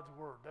with God's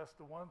Word. That's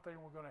the one thing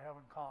we're going to have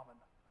in common,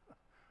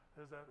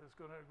 is that it's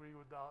going to agree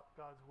with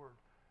God's Word.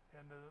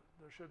 And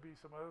there should be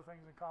some other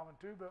things in common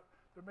too, but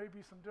there may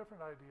be some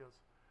different ideas.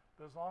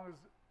 But as long as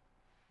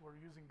we're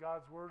using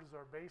God's Word as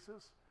our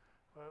basis,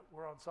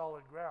 we're on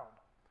solid ground.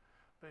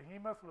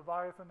 Behemoth,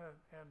 Leviathan,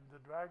 and the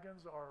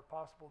dragons are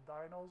possible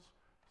dinos.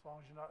 As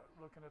long as you're not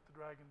looking at the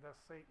dragon, that's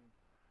Satan.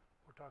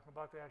 We're talking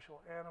about the actual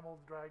animal,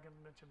 the dragon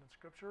mentioned in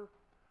Scripture.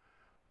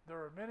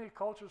 There are many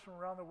cultures from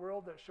around the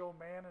world that show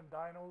man and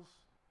dinos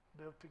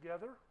live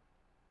together.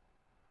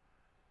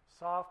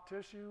 Soft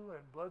tissue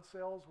and blood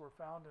cells were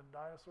found in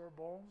dinosaur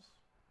bones.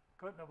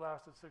 Couldn't have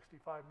lasted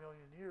 65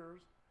 million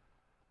years.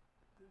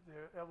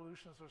 The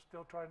evolutionists are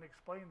still trying to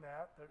explain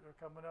that.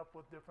 They're coming up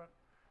with different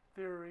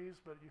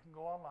theories, but you can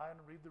go online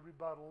and read the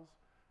rebuttals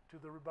to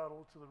the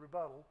rebuttal to the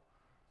rebuttal.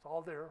 It's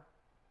all there.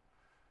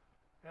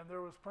 And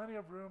there was plenty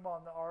of room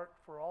on the ark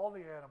for all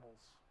the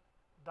animals,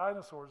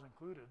 dinosaurs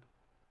included.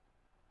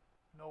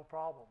 No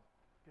problem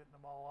getting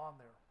them all on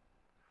there.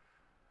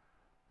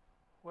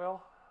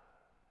 Well,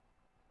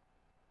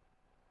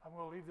 I'm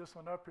going to leave this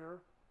one up here.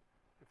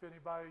 If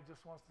anybody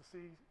just wants to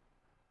see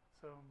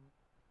some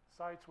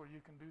sites where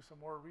you can do some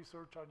more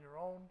research on your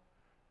own,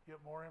 get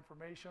more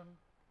information.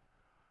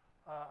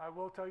 I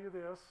will tell you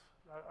this.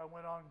 I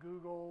went on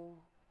Google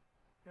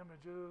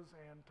Images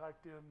and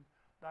typed in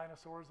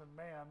dinosaurs and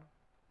man.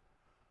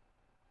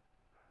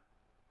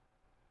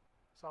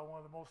 Saw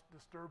one of the most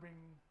disturbing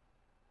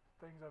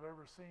things I've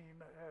ever seen.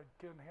 It had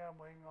Ken Ham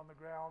laying on the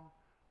ground,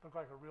 looked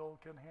like a real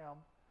Ken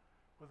Ham,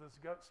 with his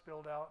guts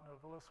spilled out and a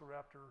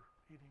velociraptor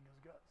eating his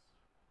guts.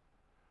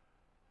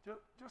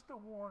 Just a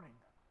warning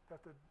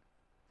that the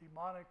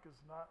demonic is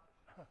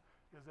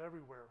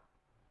everywhere,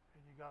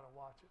 and you got to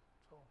watch it.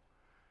 So,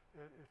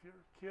 if your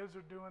kids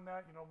are doing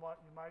that, you know what,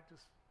 you might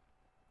just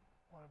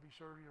want to be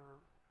sure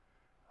you're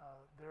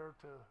there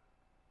to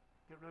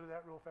get rid of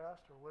that real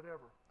fast or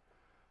whatever.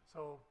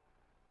 So,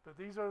 but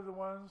these are the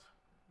ones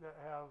that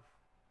have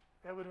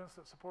evidence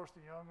that supports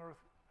the young Earth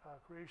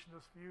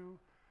creationist view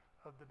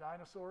of the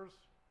dinosaurs.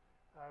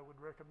 I would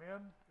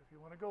recommend if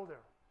you want to go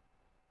there.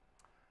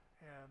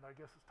 And I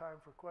guess it's time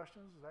for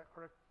questions. Is that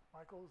correct,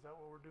 Michael? Is that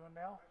what we're doing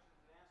now?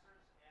 Questions and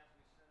answers as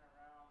we spin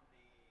around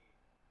the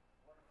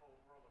wonderful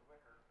world of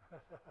Wicker.